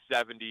man in his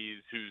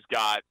 70s who's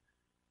got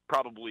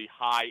probably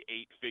high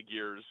 8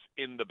 figures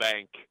in the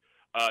bank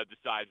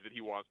decides that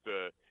he wants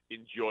to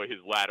enjoy his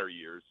latter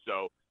years.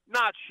 So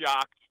not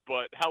shocked,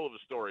 but hell of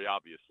a story,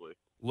 obviously.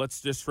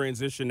 Let's just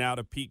transition now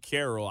to Pete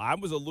Carroll. I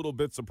was a little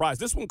bit surprised.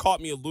 This one caught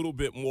me a little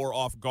bit more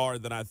off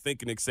guard than I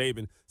think Nick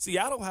Saban.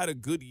 Seattle had a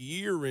good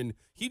year, and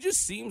he just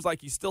seems like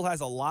he still has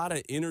a lot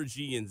of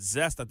energy and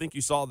zest. I think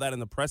you saw that in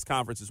the press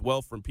conference as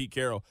well from Pete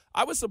Carroll.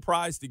 I was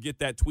surprised to get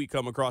that tweet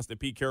come across that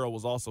Pete Carroll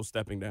was also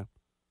stepping down.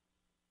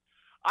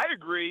 I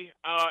agree.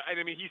 And,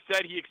 I mean, he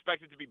said he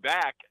expected to be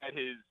back at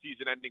his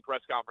season-ending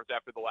press conference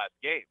after the last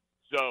game.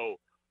 So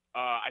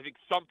I think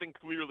something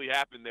clearly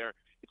happened there.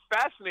 It's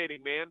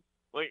fascinating, man.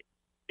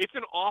 It's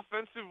an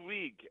offensive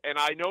league, and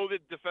I know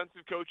that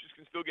defensive coaches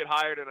can still get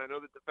hired, and I know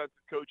that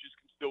defensive coaches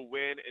can still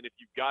win, and if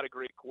you've got a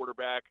great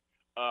quarterback,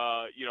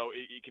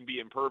 it can be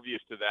impervious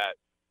to that.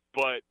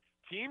 But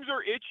teams are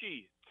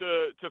itchy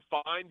to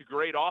find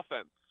great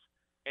offense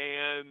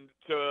and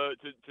to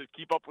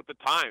keep up with the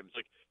times.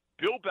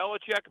 Bill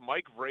Belichick,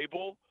 Mike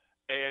Vrabel,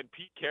 and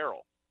Pete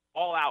Carroll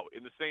all out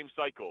in the same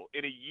cycle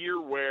in a year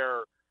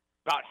where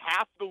about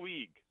half the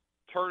league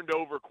turned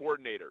over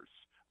coordinators.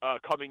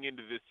 Coming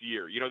into this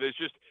year, there's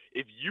just,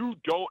 if you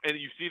don't, and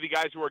you see the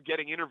guys who are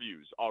getting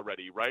interviews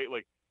already, right?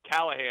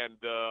 Callahan,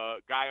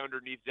 the guy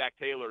underneath Zach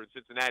Taylor in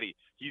Cincinnati,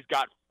 he's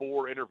got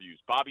 4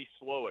 interviews. Bobby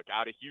Slowick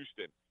out of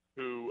Houston,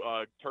 who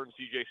turned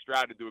C.J.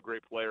 Stroud into a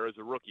great player as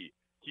a rookie,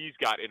 he's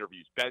got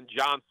interviews. Ben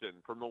Johnson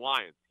from the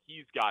Lions,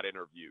 he's got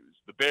interviews.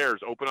 The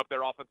Bears open up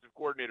their offensive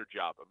coordinator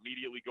job,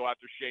 immediately go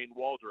after Shane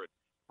Waldron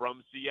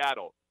from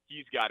Seattle.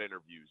 He's got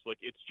interviews.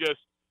 It's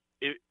just,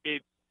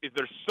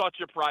 there's such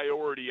a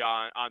priority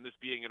on this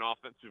being an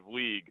offensive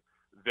league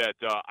that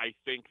I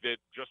think that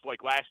just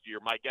like last year,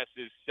 my guess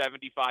is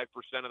 75%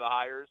 of the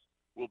hires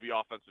will be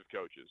offensive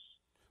coaches.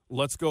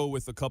 Let's go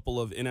with a couple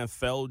of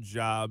NFL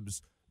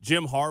jobs.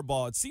 Jim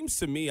Harbaugh, it seems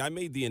to me, I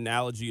made the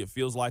analogy, it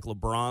feels like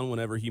LeBron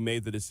whenever he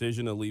made the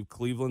decision to leave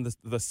Cleveland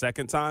the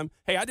second time.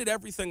 Hey, I did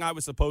everything I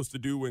was supposed to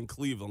do in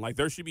Cleveland. Like,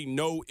 there should be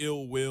no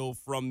ill will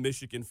from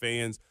Michigan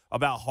fans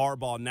about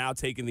Harbaugh now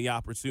taking the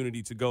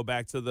opportunity to go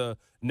back to the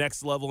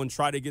next level and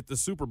try to get the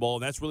Super Bowl.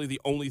 And that's really the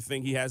only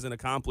thing he hasn't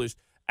accomplished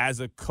as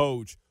a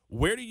coach.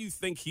 Where do you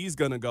think he's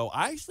going to go?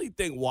 I actually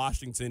think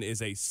Washington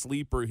is a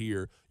sleeper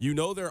here. You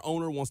know their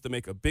owner wants to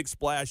make a big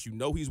splash. You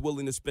know he's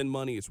willing to spend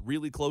money. It's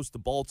really close to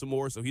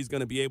Baltimore, so he's going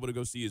to be able to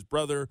go see his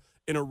brother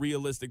in a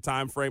realistic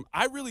time frame.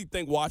 I really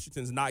think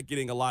Washington's not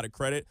getting a lot of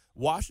credit.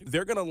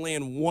 They're going to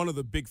land one of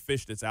the big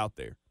fish that's out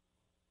there.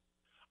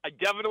 I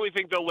definitely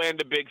think they'll land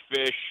a big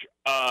fish.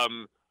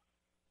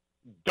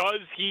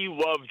 Does he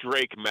love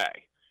Drake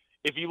May?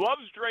 If he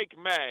loves Drake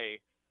May,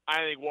 I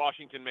think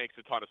Washington makes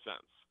a ton of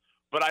sense.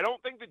 But I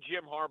don't think that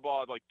Jim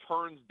Harbaugh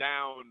turns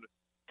down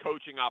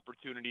coaching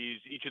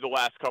opportunities each of the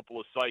last couple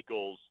of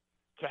cycles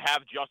to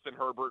have Justin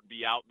Herbert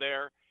be out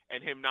there and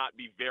him not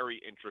be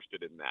very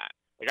interested in that.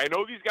 I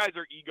know these guys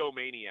are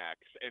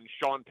egomaniacs, and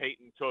Sean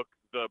Payton took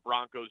the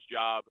Broncos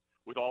job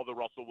with all the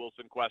Russell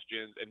Wilson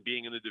questions and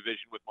being in the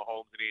division with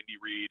Mahomes and Andy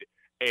Reid,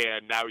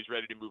 and now he's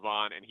ready to move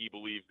on, and he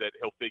believes that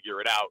he'll figure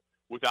it out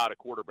without a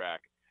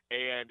quarterback.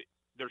 And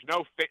there's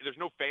no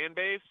fan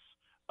base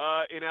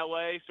in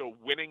LA, so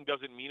winning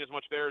doesn't mean as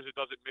much there as it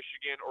does at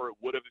Michigan, or it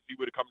would have if he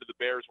would have come to the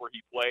Bears where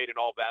he played and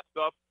all that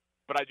stuff.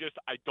 But I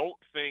don't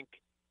think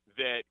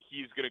that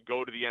he's going to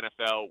go to the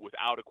NFL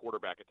without a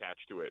quarterback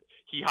attached to it.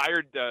 He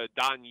hired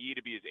Don Yee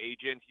to be his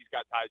agent. He's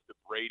got ties to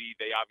Brady.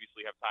 They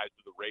obviously have ties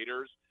to the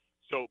Raiders.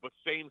 But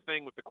same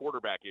thing with the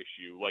quarterback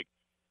issue.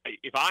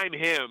 If I'm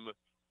him,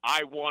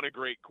 I want a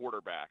great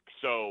quarterback.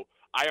 So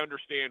I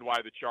understand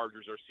why the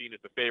Chargers are seen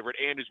as the favorite,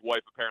 and his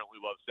wife apparently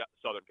loves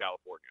Southern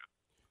California.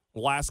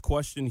 Last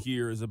question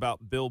here is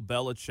about Bill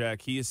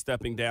Belichick. He is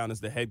stepping down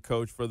as the head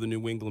coach for the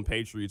New England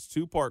Patriots.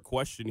 Two-part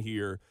question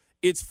here.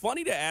 It's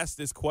funny to ask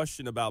this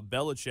question about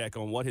Belichick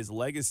on what his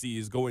legacy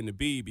is going to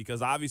be,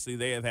 because obviously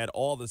they have had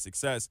all the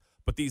success,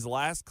 but these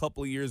last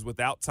couple of years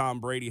without Tom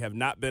Brady have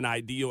not been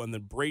ideal, and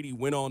then Brady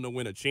went on to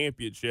win a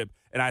championship,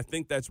 and I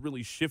think that's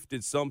really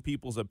shifted some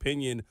people's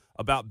opinion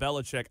about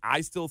Belichick.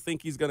 I still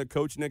think he's going to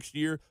coach next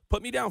year.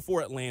 Put me down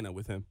for Atlanta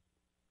with him.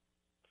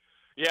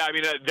 Yeah,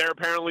 they're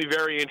apparently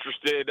very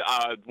interested.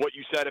 What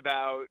you said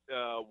about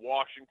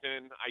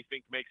Washington, I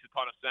think, makes a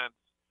ton of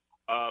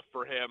sense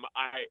for him.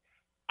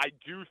 I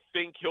do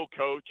think he'll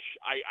coach.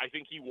 I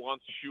think he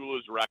wants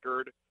Shula's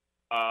record.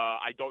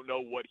 I don't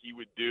know what he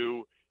would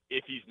do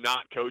if he's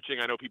not coaching.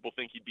 I know people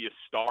think he'd be a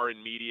star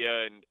in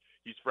media, and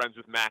he's friends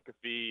with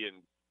McAfee,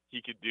 and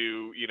he could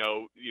do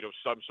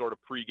some sort of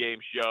pregame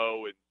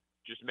show and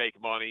just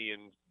make money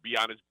and be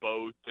on his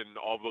boat and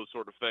all those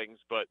sort of things.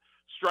 But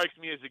strikes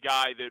me as a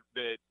guy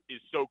that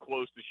is so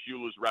close to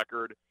Shula's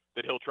record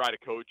that he'll try to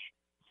coach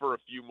for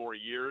a few more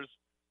years.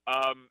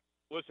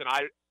 Listen,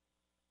 I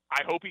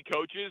hope he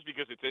coaches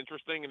because it's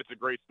interesting and it's a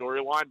great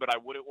storyline, but I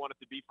wouldn't want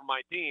it to be for my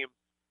team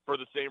for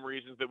the same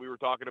reasons that we were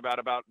talking about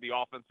the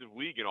offensive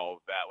league and all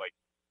of that.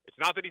 It's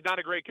not that he's not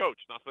a great coach.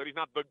 It's not that he's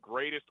not the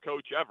greatest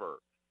coach ever.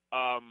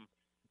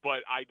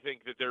 But I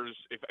think that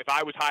if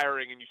I was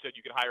hiring and you said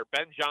you could hire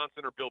Ben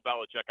Johnson or Bill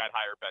Belichick, I'd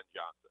hire Ben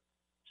Johnson.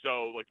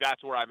 So,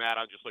 that's where I'm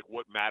at on just,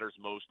 what matters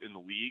most in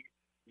the league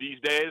these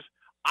days.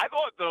 I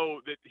thought,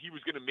 though, that he was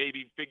going to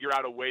maybe figure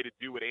out a way to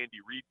do what Andy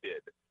Reid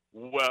did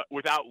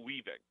without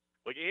leaving.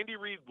 Andy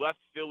Reid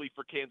left Philly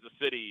for Kansas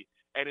City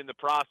and in the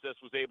process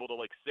was able to,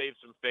 save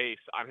some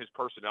face on his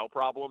personnel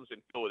problems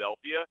in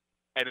Philadelphia.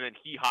 And then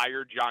he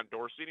hired John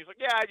Dorsey, and he's like,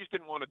 yeah, I just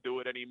didn't want to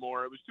do it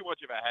anymore. It was too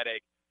much of a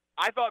headache.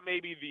 I thought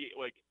maybe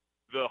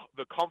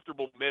the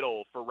comfortable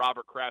middle for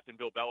Robert Kraft and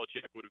Bill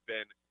Belichick would have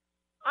been,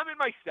 I'm in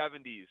my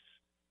 70s.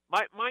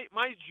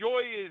 My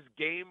joy is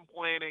game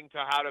planning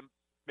to how to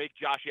make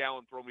Josh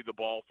Allen throw me the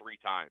ball 3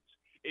 times.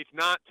 It's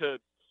not to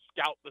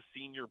scout the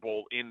Senior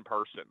Bowl in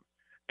person.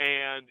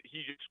 And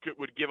he just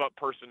would give up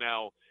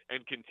personnel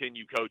and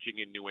continue coaching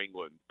in New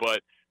England. But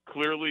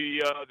clearly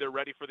they're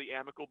ready for the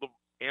amicable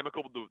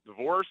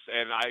divorce,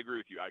 and I agree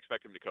with you. I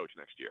expect him to coach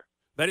next year.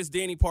 That is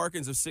Danny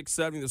Parkins of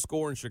 670 The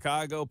Score in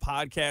Chicago,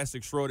 podcast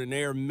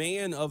extraordinaire,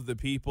 man of the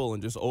people,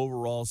 and just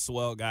overall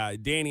swell guy.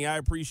 Danny, I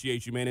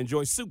appreciate you, man.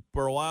 Enjoy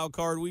Super Wild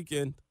Card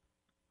Weekend.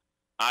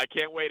 I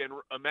can't wait. And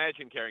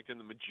imagine, Carrington,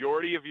 the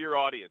majority of your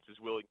audience is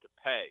willing to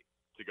pay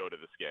to go to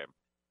this game.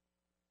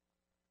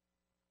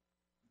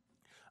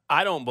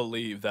 I don't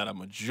believe that a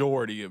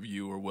majority of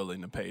you are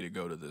willing to pay to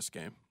go to this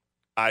game.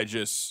 I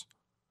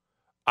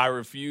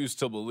refuse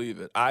to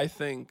believe it. I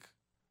think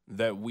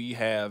that we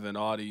have an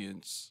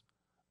audience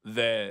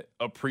that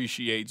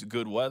appreciates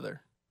good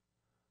weather.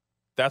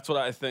 That's what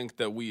I think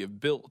that we have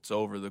built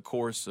over the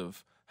course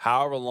of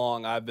however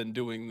long I've been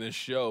doing this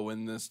show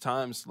in this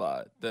time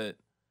slot, that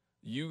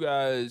you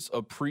guys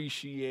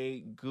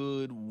appreciate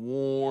good,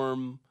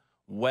 warm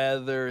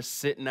weather,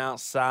 sitting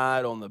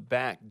outside on the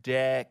back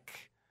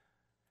deck,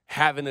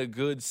 having a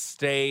good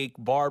steak,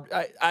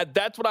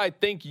 that's what I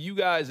think you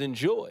guys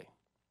enjoy.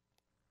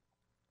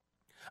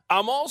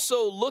 I'm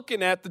also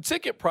looking at the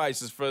ticket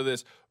prices for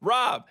this.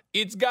 Rob,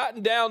 it's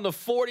gotten down to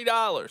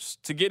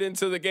 $40 to get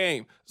into the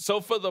game.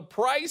 So for the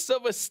price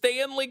of a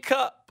Stanley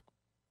Cup,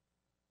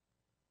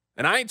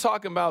 and I ain't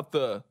talking about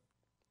the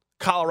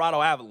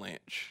Colorado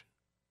Avalanche,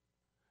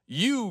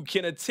 you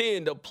can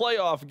attend a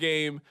playoff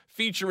game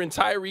featuring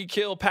Tyreek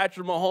Hill,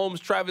 Patrick Mahomes,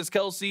 Travis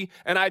Kelce,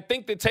 and I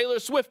think that Taylor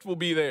Swift will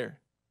be there.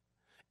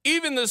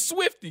 Even the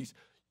Swifties.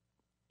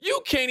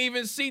 You can't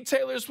even see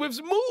Taylor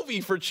Swift's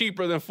movie for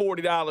cheaper than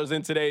 $40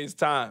 in today's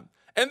time.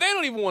 And they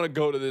don't even want to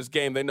go to this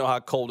game. They know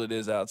how cold it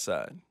is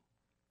outside.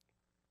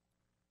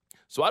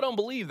 So I don't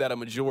believe that a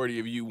majority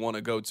of you want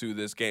to go to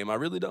this game. I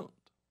really don't.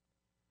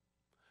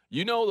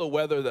 You know the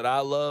weather that I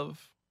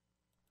love?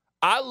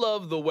 I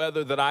love the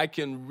weather that I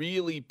can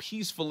really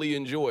peacefully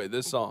enjoy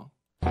this song.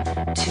 2,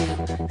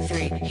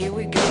 3, here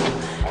we go.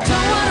 Don't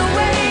wanna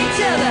wait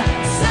till the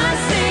sun's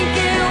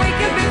sinking. We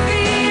could be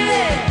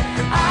feeling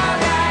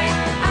alright.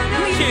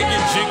 You can't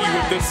get jiggy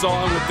with this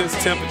song with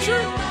this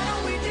temperature.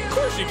 Of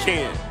course you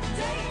can.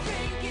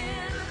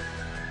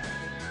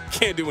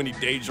 Can't do any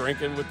day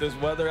drinking with this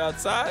weather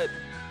outside.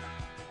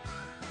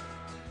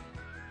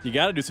 You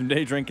got to do some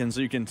day drinking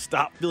so you can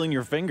stop feeling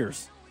your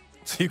fingers.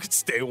 So you can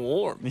stay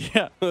warm.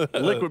 Yeah,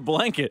 liquid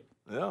blanket.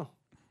 Yeah,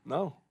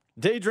 no.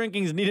 Day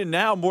drinking is needed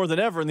now more than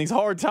ever in these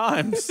hard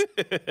times.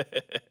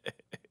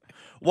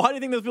 Why do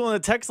you think those people on the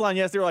text line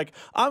yesterday were like,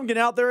 I'm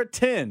getting out there at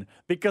 10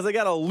 because I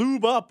got to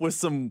lube up with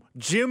some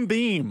Jim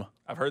Beam?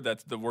 I've heard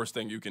that's the worst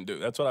thing you can do.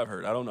 That's what I've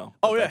heard. I don't know.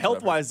 Oh, yeah,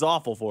 health-wise, it's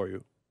awful for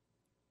you.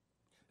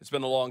 It's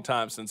been a long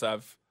time since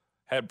I've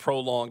had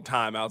prolonged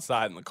time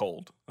outside in the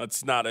cold.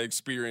 That's not an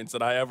experience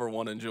that I ever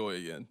want to enjoy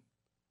again.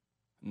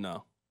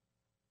 No.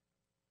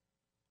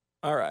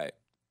 All right.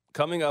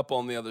 Coming up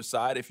on the other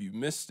side, if you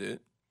missed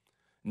it,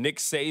 Nick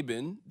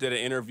Saban did an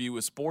interview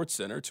with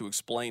SportsCenter to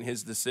explain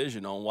his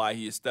decision on why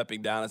he is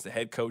stepping down as the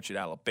head coach at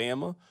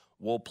Alabama.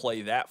 We'll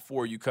play that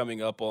for you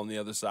coming up on the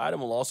other side,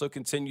 and we'll also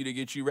continue to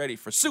get you ready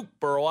for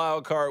Super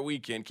Wild Card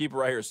Weekend. Keep it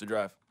right here. It's The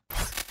Drive.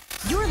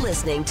 You're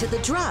listening to The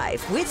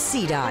Drive with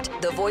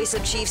CDOT. The voice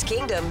of Chiefs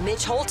Kingdom,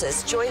 Mitch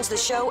Holtis, joins the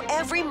show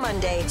every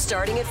Monday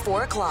starting at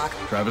 4 o'clock.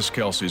 Travis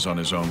Kelce's on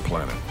his own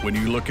planet. When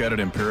you look at it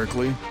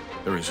empirically,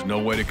 there is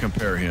no way to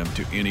compare him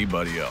to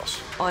anybody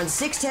else. On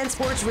 610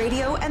 Sports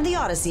Radio and the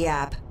Odyssey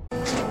app.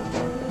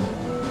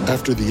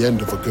 After the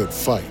end of a good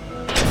fight,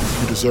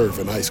 you deserve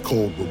an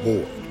ice-cold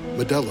reward.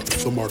 Modelo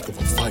is the mark of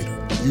a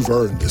fighter. You've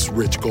earned this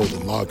rich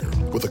golden lager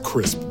with a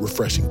crisp,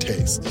 refreshing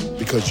taste.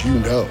 Because you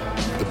know,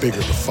 the bigger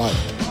the fight,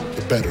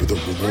 the better the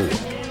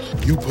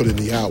reward. You put in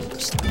the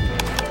hours,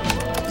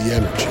 the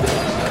energy,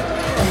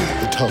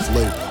 the tough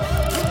labor.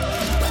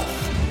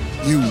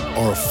 You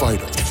are a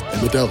fighter,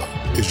 and Modelo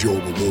is your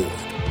reward.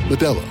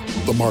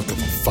 Modelo, the mark of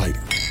a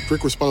fighter.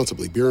 Drink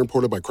responsibly. Beer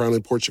imported by Crown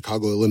Imports,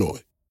 Chicago,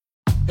 Illinois.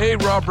 Hey,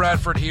 Rob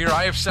Bradford here.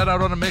 I have set out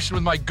on a mission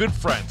with my good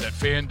friends at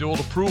FanDuel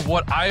to prove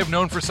what I have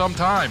known for some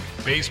time.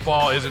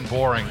 Baseball isn't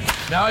boring.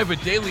 Now I have a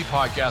daily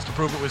podcast to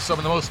prove it with some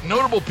of the most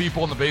notable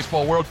people in the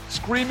baseball world,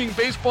 screaming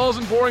baseball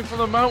isn't boring from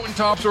the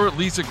mountaintops, or at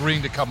least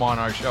agreeing to come on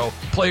our show.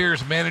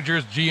 Players,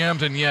 managers,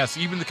 GMs, and yes,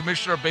 even the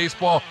commissioner of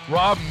baseball,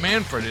 Rob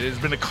Manfred. It has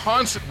been a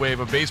constant wave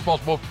of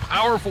baseball's most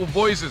powerful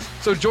voices.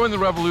 So join the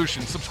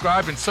revolution.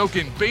 Subscribe and soak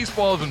in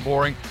Baseball Isn't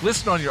Boring.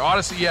 Listen on your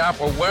Odyssey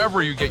app or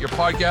wherever you get your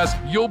podcasts.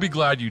 You'll be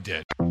glad you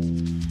did.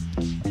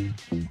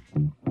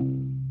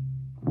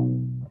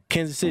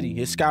 Kansas City,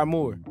 it's Sky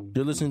Moore.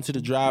 You're listening to The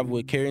Drive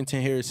with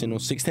Carrington Harrison on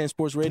 610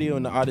 Sports Radio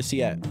and the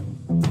Odyssey app.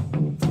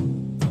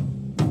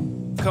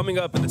 Coming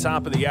up at the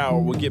top of the hour,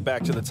 we'll get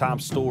back to the top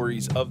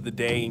stories of the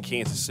day in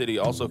Kansas City.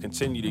 Also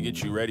continue to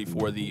get you ready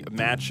for the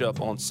matchup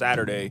on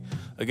Saturday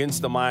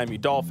against the Miami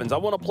Dolphins. I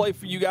want to play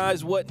for you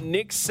guys what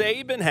Nick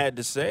Saban had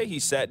to say. He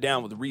sat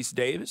down with Reese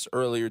Davis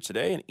earlier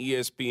today on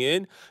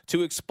ESPN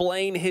to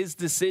explain his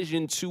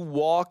decision to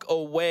walk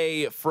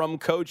away from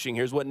coaching.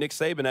 Here's what Nick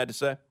Saban had to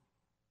say.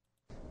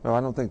 Well,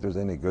 I don't think there's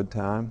any good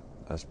time,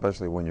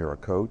 especially when you're a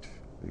coach,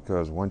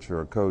 because once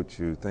you're a coach,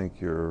 you think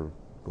you're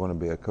going to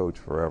be a coach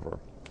forever.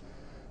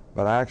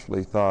 But I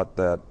actually thought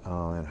that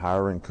in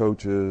hiring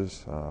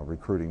coaches,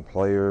 recruiting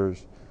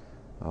players,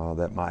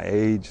 that my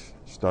age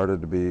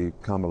started to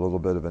become a little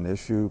bit of an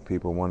issue.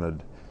 People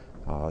wanted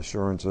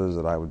assurances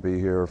that I would be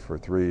here for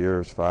 3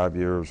 years, 5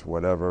 years,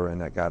 whatever, and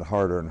that got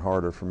harder and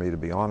harder for me to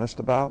be honest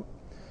about.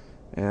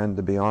 And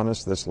to be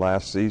honest, this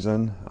last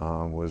season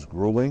was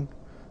grueling.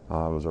 It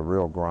was a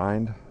real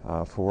grind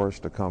for us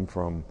to come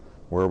from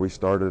where we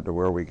started to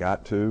where we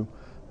got to.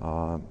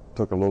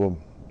 Took a little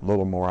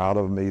more out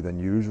of me than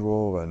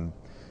usual, and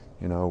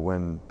you know,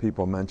 when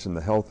people mention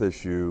the health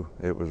issue,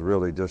 it was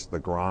really just the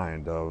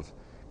grind of,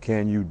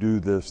 can you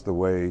do this the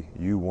way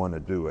you want to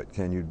do it?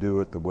 Can you do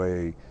it the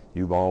way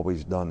you've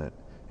always done it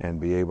and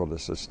be able to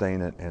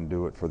sustain it and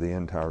do it for the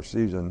entire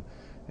season?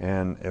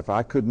 And if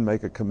I couldn't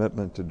make a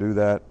commitment to do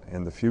that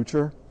in the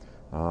future,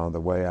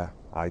 the way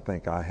I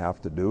think I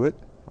have to do it,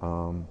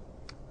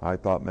 I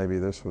thought maybe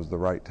this was the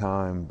right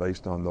time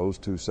based on those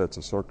two sets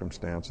of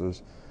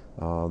circumstances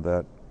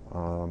that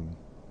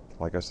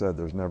like I said,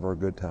 there's never a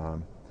good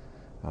time.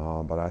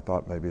 but I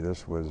thought maybe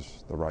this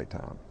was the right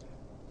time.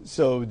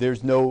 So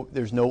there's no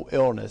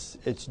illness.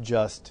 It's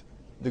just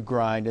the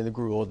grind and the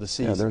gruel of the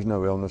season. Yeah, there's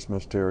no illness.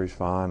 Miss Terry's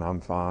fine. I'm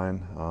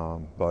fine.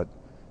 But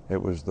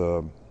it was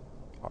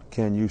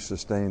can you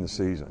sustain the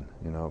season?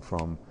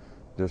 From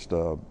just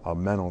a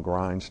mental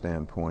grind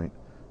standpoint.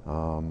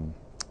 And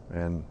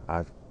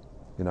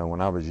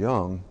when I was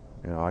young,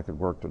 I could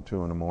work till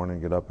 2 a.m,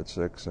 get up at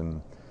 6,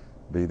 and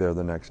be there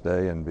the next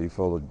day and be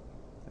full of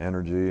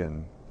energy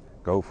and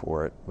go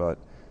for it. But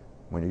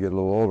when you get a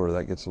little older,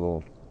 that gets a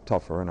little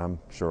tougher, and I'm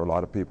sure a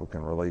lot of people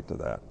can relate to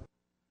that.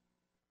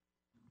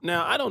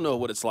 Now, I don't know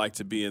what it's like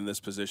to be in this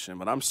position,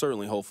 but I'm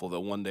certainly hopeful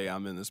that one day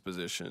I'm in this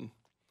position.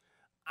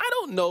 I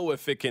don't know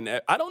if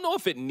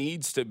it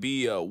needs to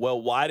be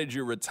why did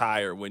you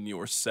retire when you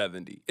were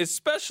 70?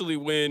 Especially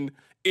when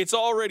it's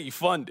already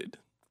funded.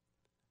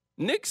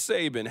 Nick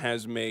Saban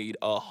has made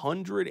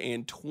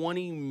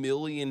 $120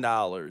 million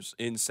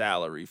in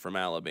salary from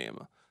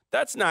Alabama.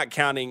 That's not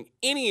counting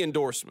any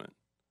endorsement.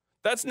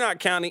 That's not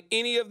counting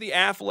any of the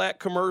Aflac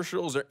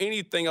commercials or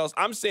anything else.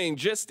 I'm saying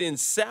just in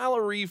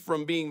salary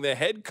from being the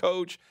head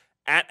coach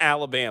at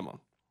Alabama.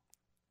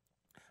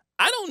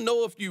 I don't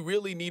know if you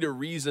really need a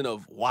reason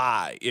of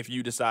why if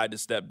you decide to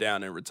step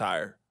down and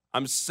retire.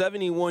 I'm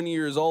 71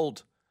 years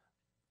old.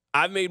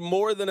 I've made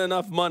more than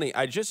enough money.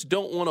 I just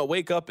don't want to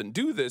wake up and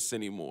do this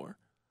anymore.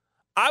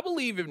 I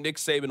believe if Nick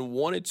Saban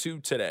wanted to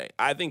today,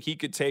 I think he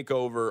could take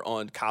over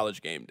on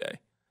College Game Day.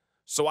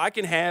 So I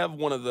can have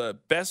one of the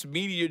best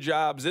media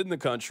jobs in the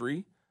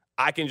country.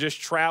 I can just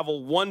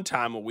travel one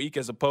time a week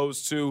as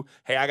opposed to,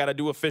 hey, I got to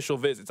do official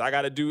visits. I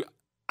don't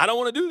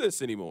want to do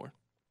this anymore.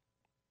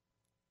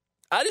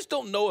 I just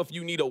don't know if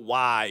you need a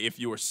why if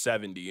you were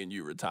 70 and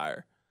you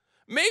retire.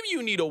 Maybe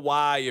you need a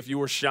why if you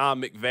were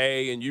Sean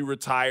McVay and you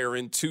retire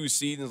in 2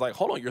 seasons. Like,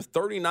 hold on, you're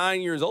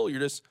 39 years old.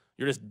 You're just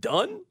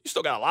done? You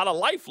still got a lot of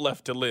life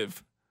left to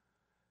live.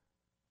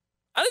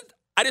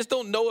 I just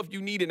don't know if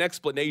you need an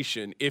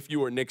explanation if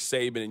you are Nick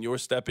Saban and you're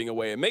stepping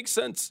away. It makes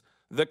sense.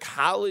 The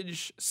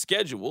college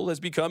schedule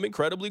has become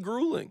incredibly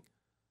grueling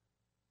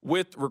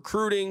with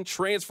recruiting,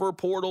 transfer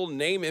portal,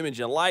 name, image,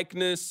 and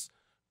likeness,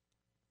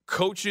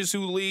 coaches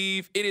who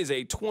leave. It is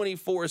a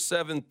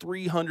 24/7,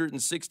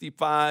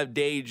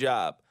 365-day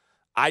job.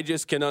 I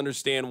just can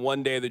understand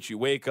one day that you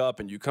wake up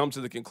and you come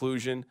to the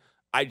conclusion,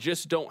 I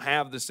just don't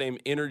have the same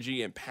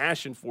energy and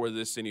passion for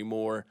this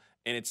anymore,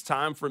 and it's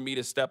time for me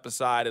to step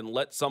aside and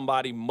let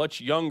somebody much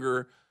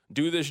younger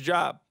do this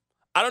job.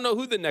 I don't know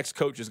who the next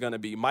coach is going to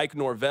be. Mike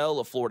Norvell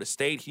of Florida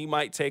State, he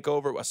might take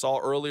over. I saw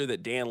earlier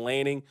that Dan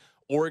Lanning,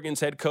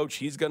 Oregon's head coach,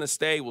 he's going to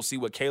stay. We'll see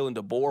what Kalen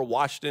DeBoer,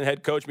 Washington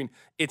head coach. I mean,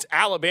 it's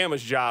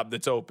Alabama's job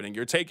that's opening.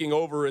 You're taking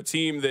over a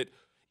team that,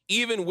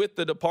 even with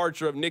the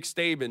departure of Nick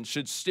Saban,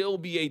 should still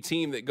be a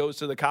team that goes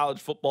to the college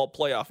football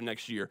playoff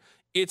next year.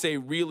 It's a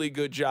really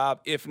good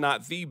job, if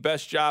not the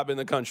best job in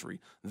the country.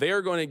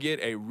 They're going to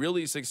get a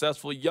really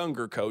successful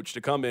younger coach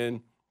to come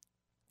in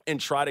and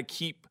try to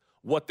keep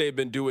what they've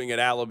been doing at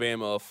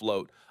Alabama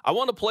afloat. I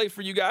want to play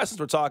for you guys since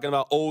we're talking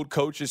about old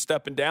coaches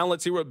stepping down.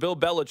 Let's hear what Bill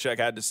Belichick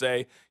had to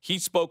say. He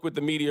spoke with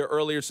the media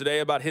earlier today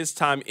about his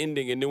time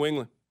ending in New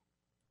England.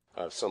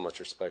 I have so much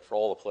respect for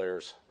all the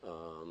players,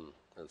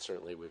 and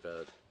certainly we've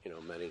had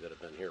many that have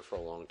been here for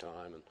a long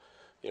time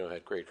and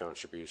had great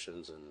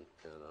contributions and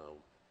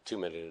too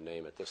many to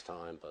name at this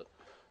time, but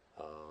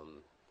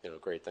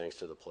great thanks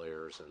to the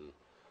players and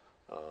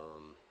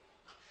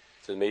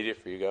to the media,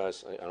 for you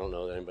guys. I don't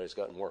know that anybody's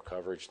gotten more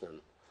coverage than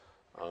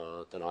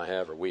I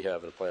have or we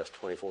have in the past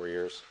 24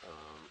 years.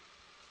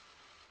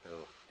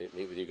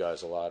 Meet with you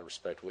guys a lot,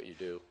 respect what you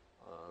do.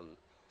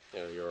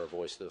 You're a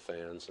voice to the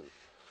fans, and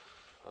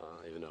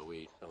even though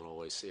we don't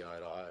always see eye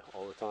to eye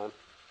all the time,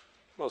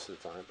 most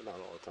of the time, but not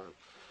all the time,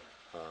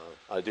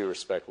 I do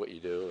respect what you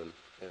do,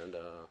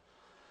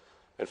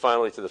 and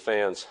finally to the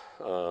fans.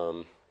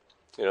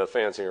 The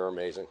fans here are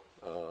amazing.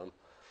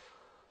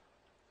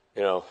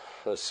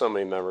 There's so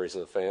many memories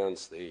of the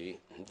fans, the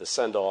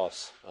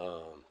send-offs,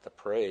 the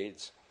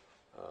parades,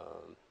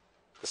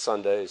 the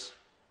Sundays,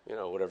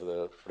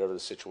 whatever the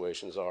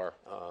situations are,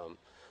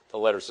 the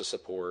letters of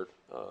support,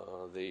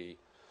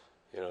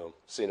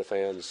 seeing the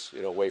fans,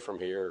 away from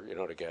here,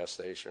 at a gas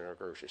station or a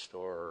grocery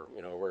store,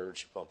 or wherever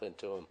you bump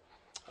into them,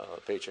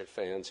 Patriot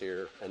fans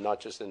here, and not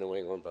just in New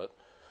England, but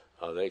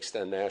they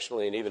extend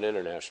nationally and even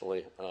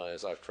internationally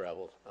as I've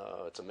traveled.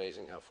 It's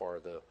amazing how far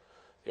the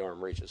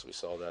arm reaches. We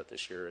saw that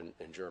this year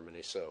in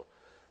Germany. So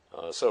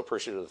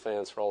appreciative of the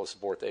fans for all the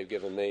support they've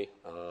given me,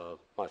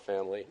 my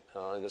family,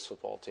 and this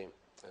football team.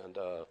 And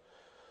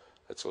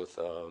it's with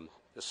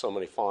just so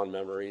many fond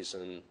memories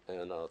and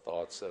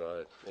thoughts that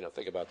I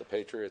think about the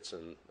Patriots,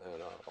 and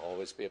I'll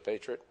always be a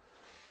Patriot.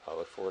 I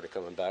look forward to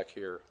coming back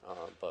here.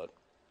 But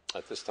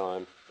at this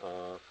time,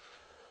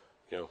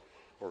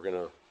 we're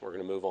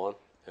gonna move on,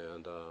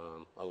 and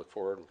I look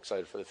forward and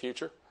excited for the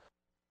future.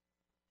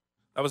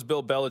 That was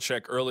Bill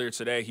Belichick earlier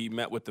today. He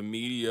met with the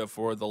media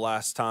for the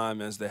last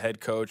time as the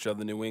head coach of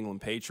the New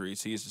England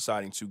Patriots. He is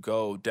deciding to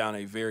go down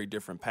a very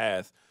different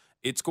path.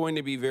 it's going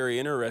to be very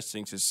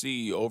interesting to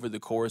see over the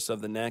course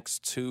of the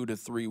next 2 to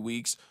 3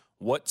 weeks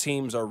what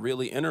teams are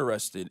really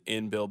interested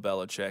in Bill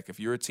Belichick. If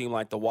you're a team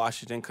like the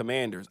Washington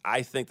Commanders,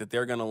 I think that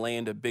they're going to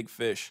land a big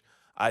fish.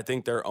 I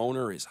think their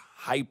owner is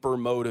hyper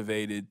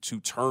motivated to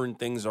turn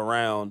things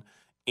around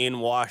in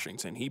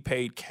Washington. He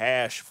paid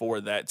cash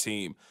for that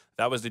team.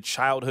 That was the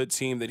childhood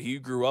team that he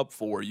grew up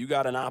for. You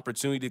got an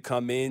opportunity to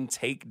come in,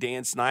 take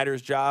Dan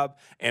Snyder's job,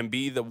 and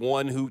be the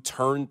one who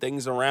turned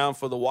things around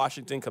for the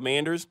Washington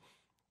Commanders.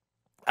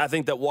 I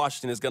think that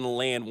Washington is going to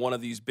land one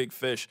of these big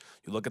fish.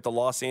 You look at the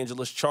Los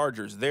Angeles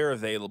Chargers. They're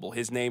available.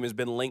 His name has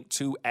been linked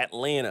to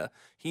Atlanta.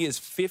 He is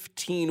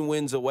 15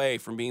 wins away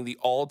from being the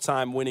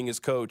all-time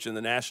winningest coach in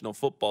the National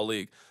Football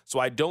League. So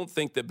I don't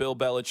think that Bill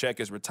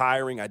Belichick is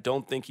retiring. I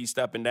don't think he's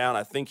stepping down.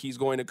 I think he's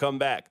going to come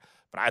back.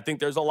 But I think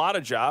there's a lot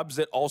of jobs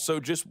that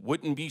also just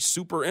wouldn't be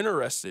super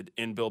interested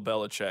in Bill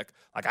Belichick.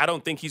 Like, I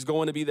don't think he's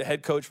going to be the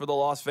head coach for the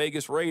Las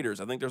Vegas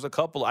Raiders. I think there's a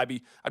couple. I'd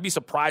be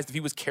surprised if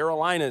he was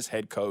Carolina's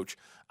head coach.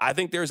 I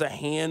think there's a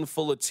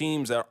handful of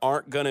teams that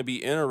aren't going to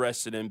be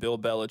interested in Bill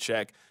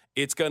Belichick.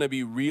 It's going to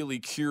be really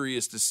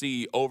curious to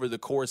see over the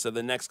course of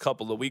the next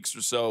couple of weeks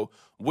or so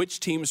which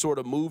teams sort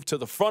of move to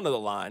the front of the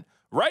line.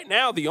 Right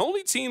now, the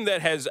only team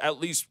that has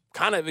at least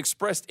kind of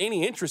expressed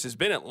any interest has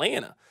been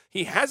Atlanta.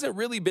 He hasn't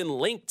really been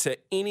linked to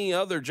any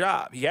other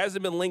job. He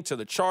hasn't been linked to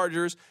the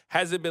Chargers,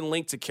 hasn't been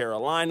linked to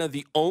Carolina.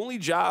 The only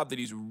job that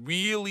he's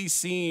really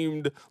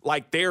seemed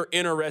like they're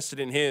interested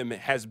in him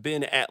has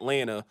been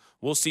Atlanta.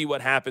 We'll see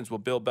what happens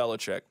with Bill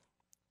Belichick.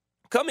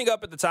 Coming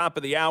up at the top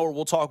of the hour,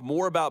 we'll talk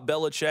more about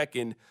Belichick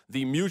and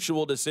the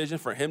mutual decision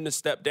for him to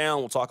step down.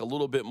 We'll talk a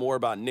little bit more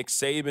about Nick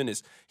Saban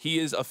as he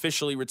is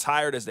officially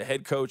retired as the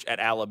head coach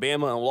at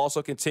Alabama. And we'll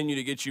also continue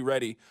to get you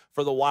ready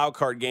for the wild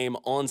card game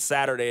on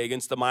Saturday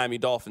against the Miami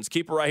Dolphins.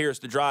 Keep it right here. It's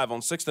The Drive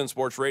on 610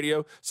 Sports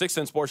Radio,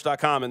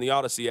 610sports.com, and the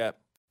Odyssey app.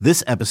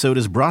 This episode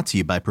is brought to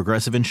you by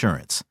Progressive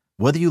Insurance.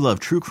 Whether you love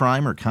true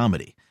crime or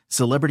comedy,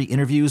 celebrity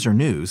interviews or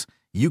news,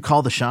 you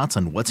call the shots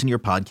on what's in your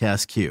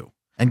podcast queue.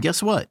 And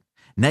guess what?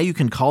 Now you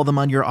can call them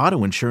on your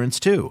auto insurance,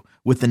 too,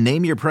 with the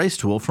Name Your Price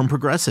tool from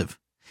Progressive.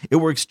 It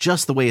works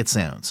just the way it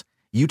sounds.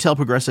 You tell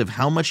Progressive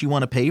how much you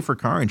want to pay for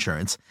car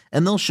insurance,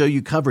 and they'll show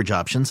you coverage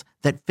options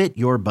that fit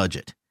your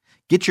budget.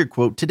 Get your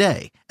quote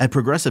today at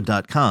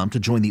Progressive.com to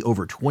join the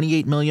over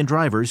 28 million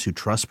drivers who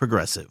trust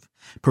Progressive.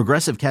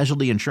 Progressive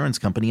Casualty Insurance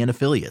Company and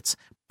Affiliates.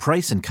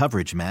 Price and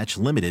coverage match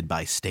limited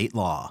by state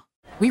law.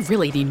 We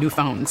really need new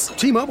phones.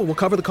 T-Mobile will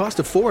cover the cost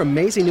of 4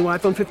 amazing new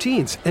iPhone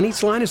 15s, and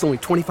each line is only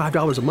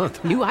 $25 a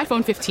month. New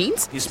iPhone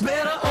 15s? It's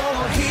better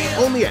over here.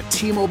 Only at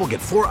T-Mobile, get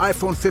 4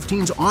 iPhone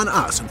 15s on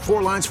us and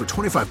 4 lines for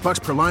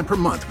 $25 per line per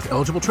month with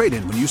eligible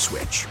trade-in when you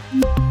switch.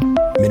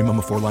 Minimum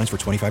of 4 lines for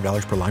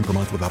 $25 per line per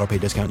month with autopay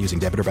discount using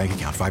debit or bank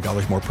account.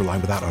 $5 more per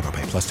line without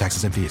autopay, plus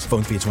taxes and fees.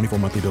 Phone fee at 24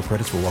 monthly bill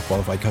credits for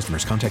well-qualified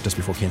customers. Contact us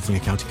before canceling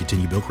account to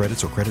continue bill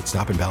credits or credit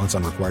stop and balance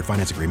on required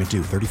finance agreement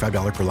due.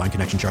 $35 per line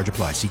connection charge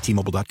applies. See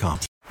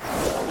T-Mobile.com.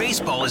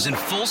 Baseball is in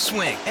full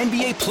swing.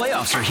 NBA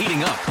playoffs are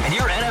heating up, and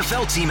your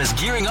NFL team is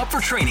gearing up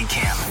for training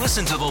camp.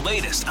 Listen to the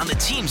latest on the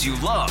teams you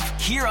love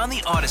here on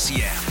the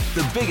Odyssey app.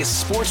 The biggest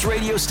sports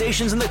radio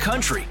stations in the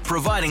country,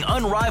 providing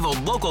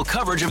unrivaled local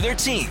coverage of their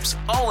teams,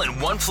 all in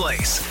one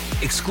place.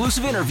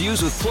 Exclusive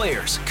interviews with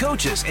players,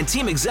 coaches, and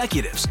team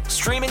executives,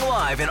 streaming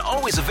live and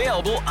always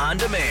available on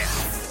demand.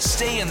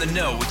 Stay in the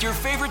know with your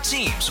favorite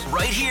teams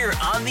right here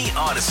on the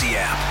Odyssey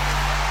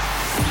app.